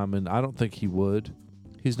long time, and I don't think he would.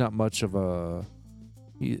 He's not much of a.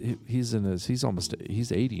 He's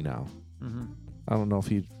 80 now. Mm-hmm. I don't know if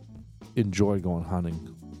he'd enjoy going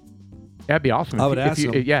hunting. That'd be awesome. I If would you- ask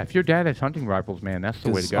him. Yeah, if your dad has hunting rifles, man, that's the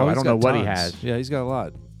way to 'Cause- go. oh, I he's don't know got what he tons. has. Yeah, he's got a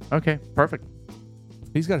lot. Okay, perfect.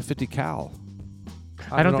 He's got a 50 cal.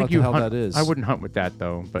 I don't know think what you the hell hunt. that is. I wouldn't hunt with that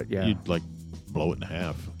though. But yeah, You'd like blow it in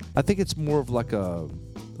half. I think it's more of like a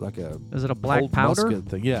Is it a black old powder? musket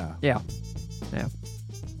thing. Yeah.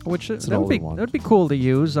 Which It's an that would older be one. that'd be cool to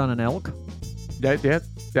use on an elk.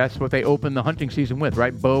 that's what they open the hunting season with,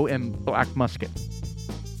 right? Bow and black musket.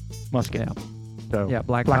 Musket. Yeah. So Yeah,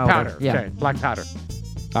 black black powder. powder. Yeah. Okay, black powder.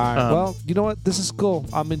 All right. Um, Well, you know what? This is cool.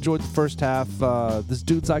 I'm enjoying the first half. This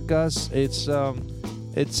dude's like us. It's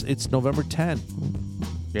It's November 10.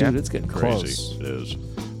 Yeah. Dude, it's getting Crazy. close. It is.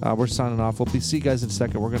 We're signing off. We'll see you guys in a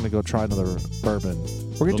second. We're going to go try another bourbon.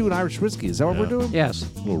 We're going to do an Irish whiskey. Is that what Yeah. we're doing? Yes,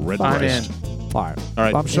 A little red Fine, breast. All right. All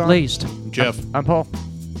right. I'm at Sean. least. Jeff, I'm Paul.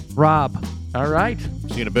 Rob. All right.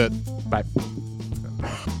 see you in a bit. Bye.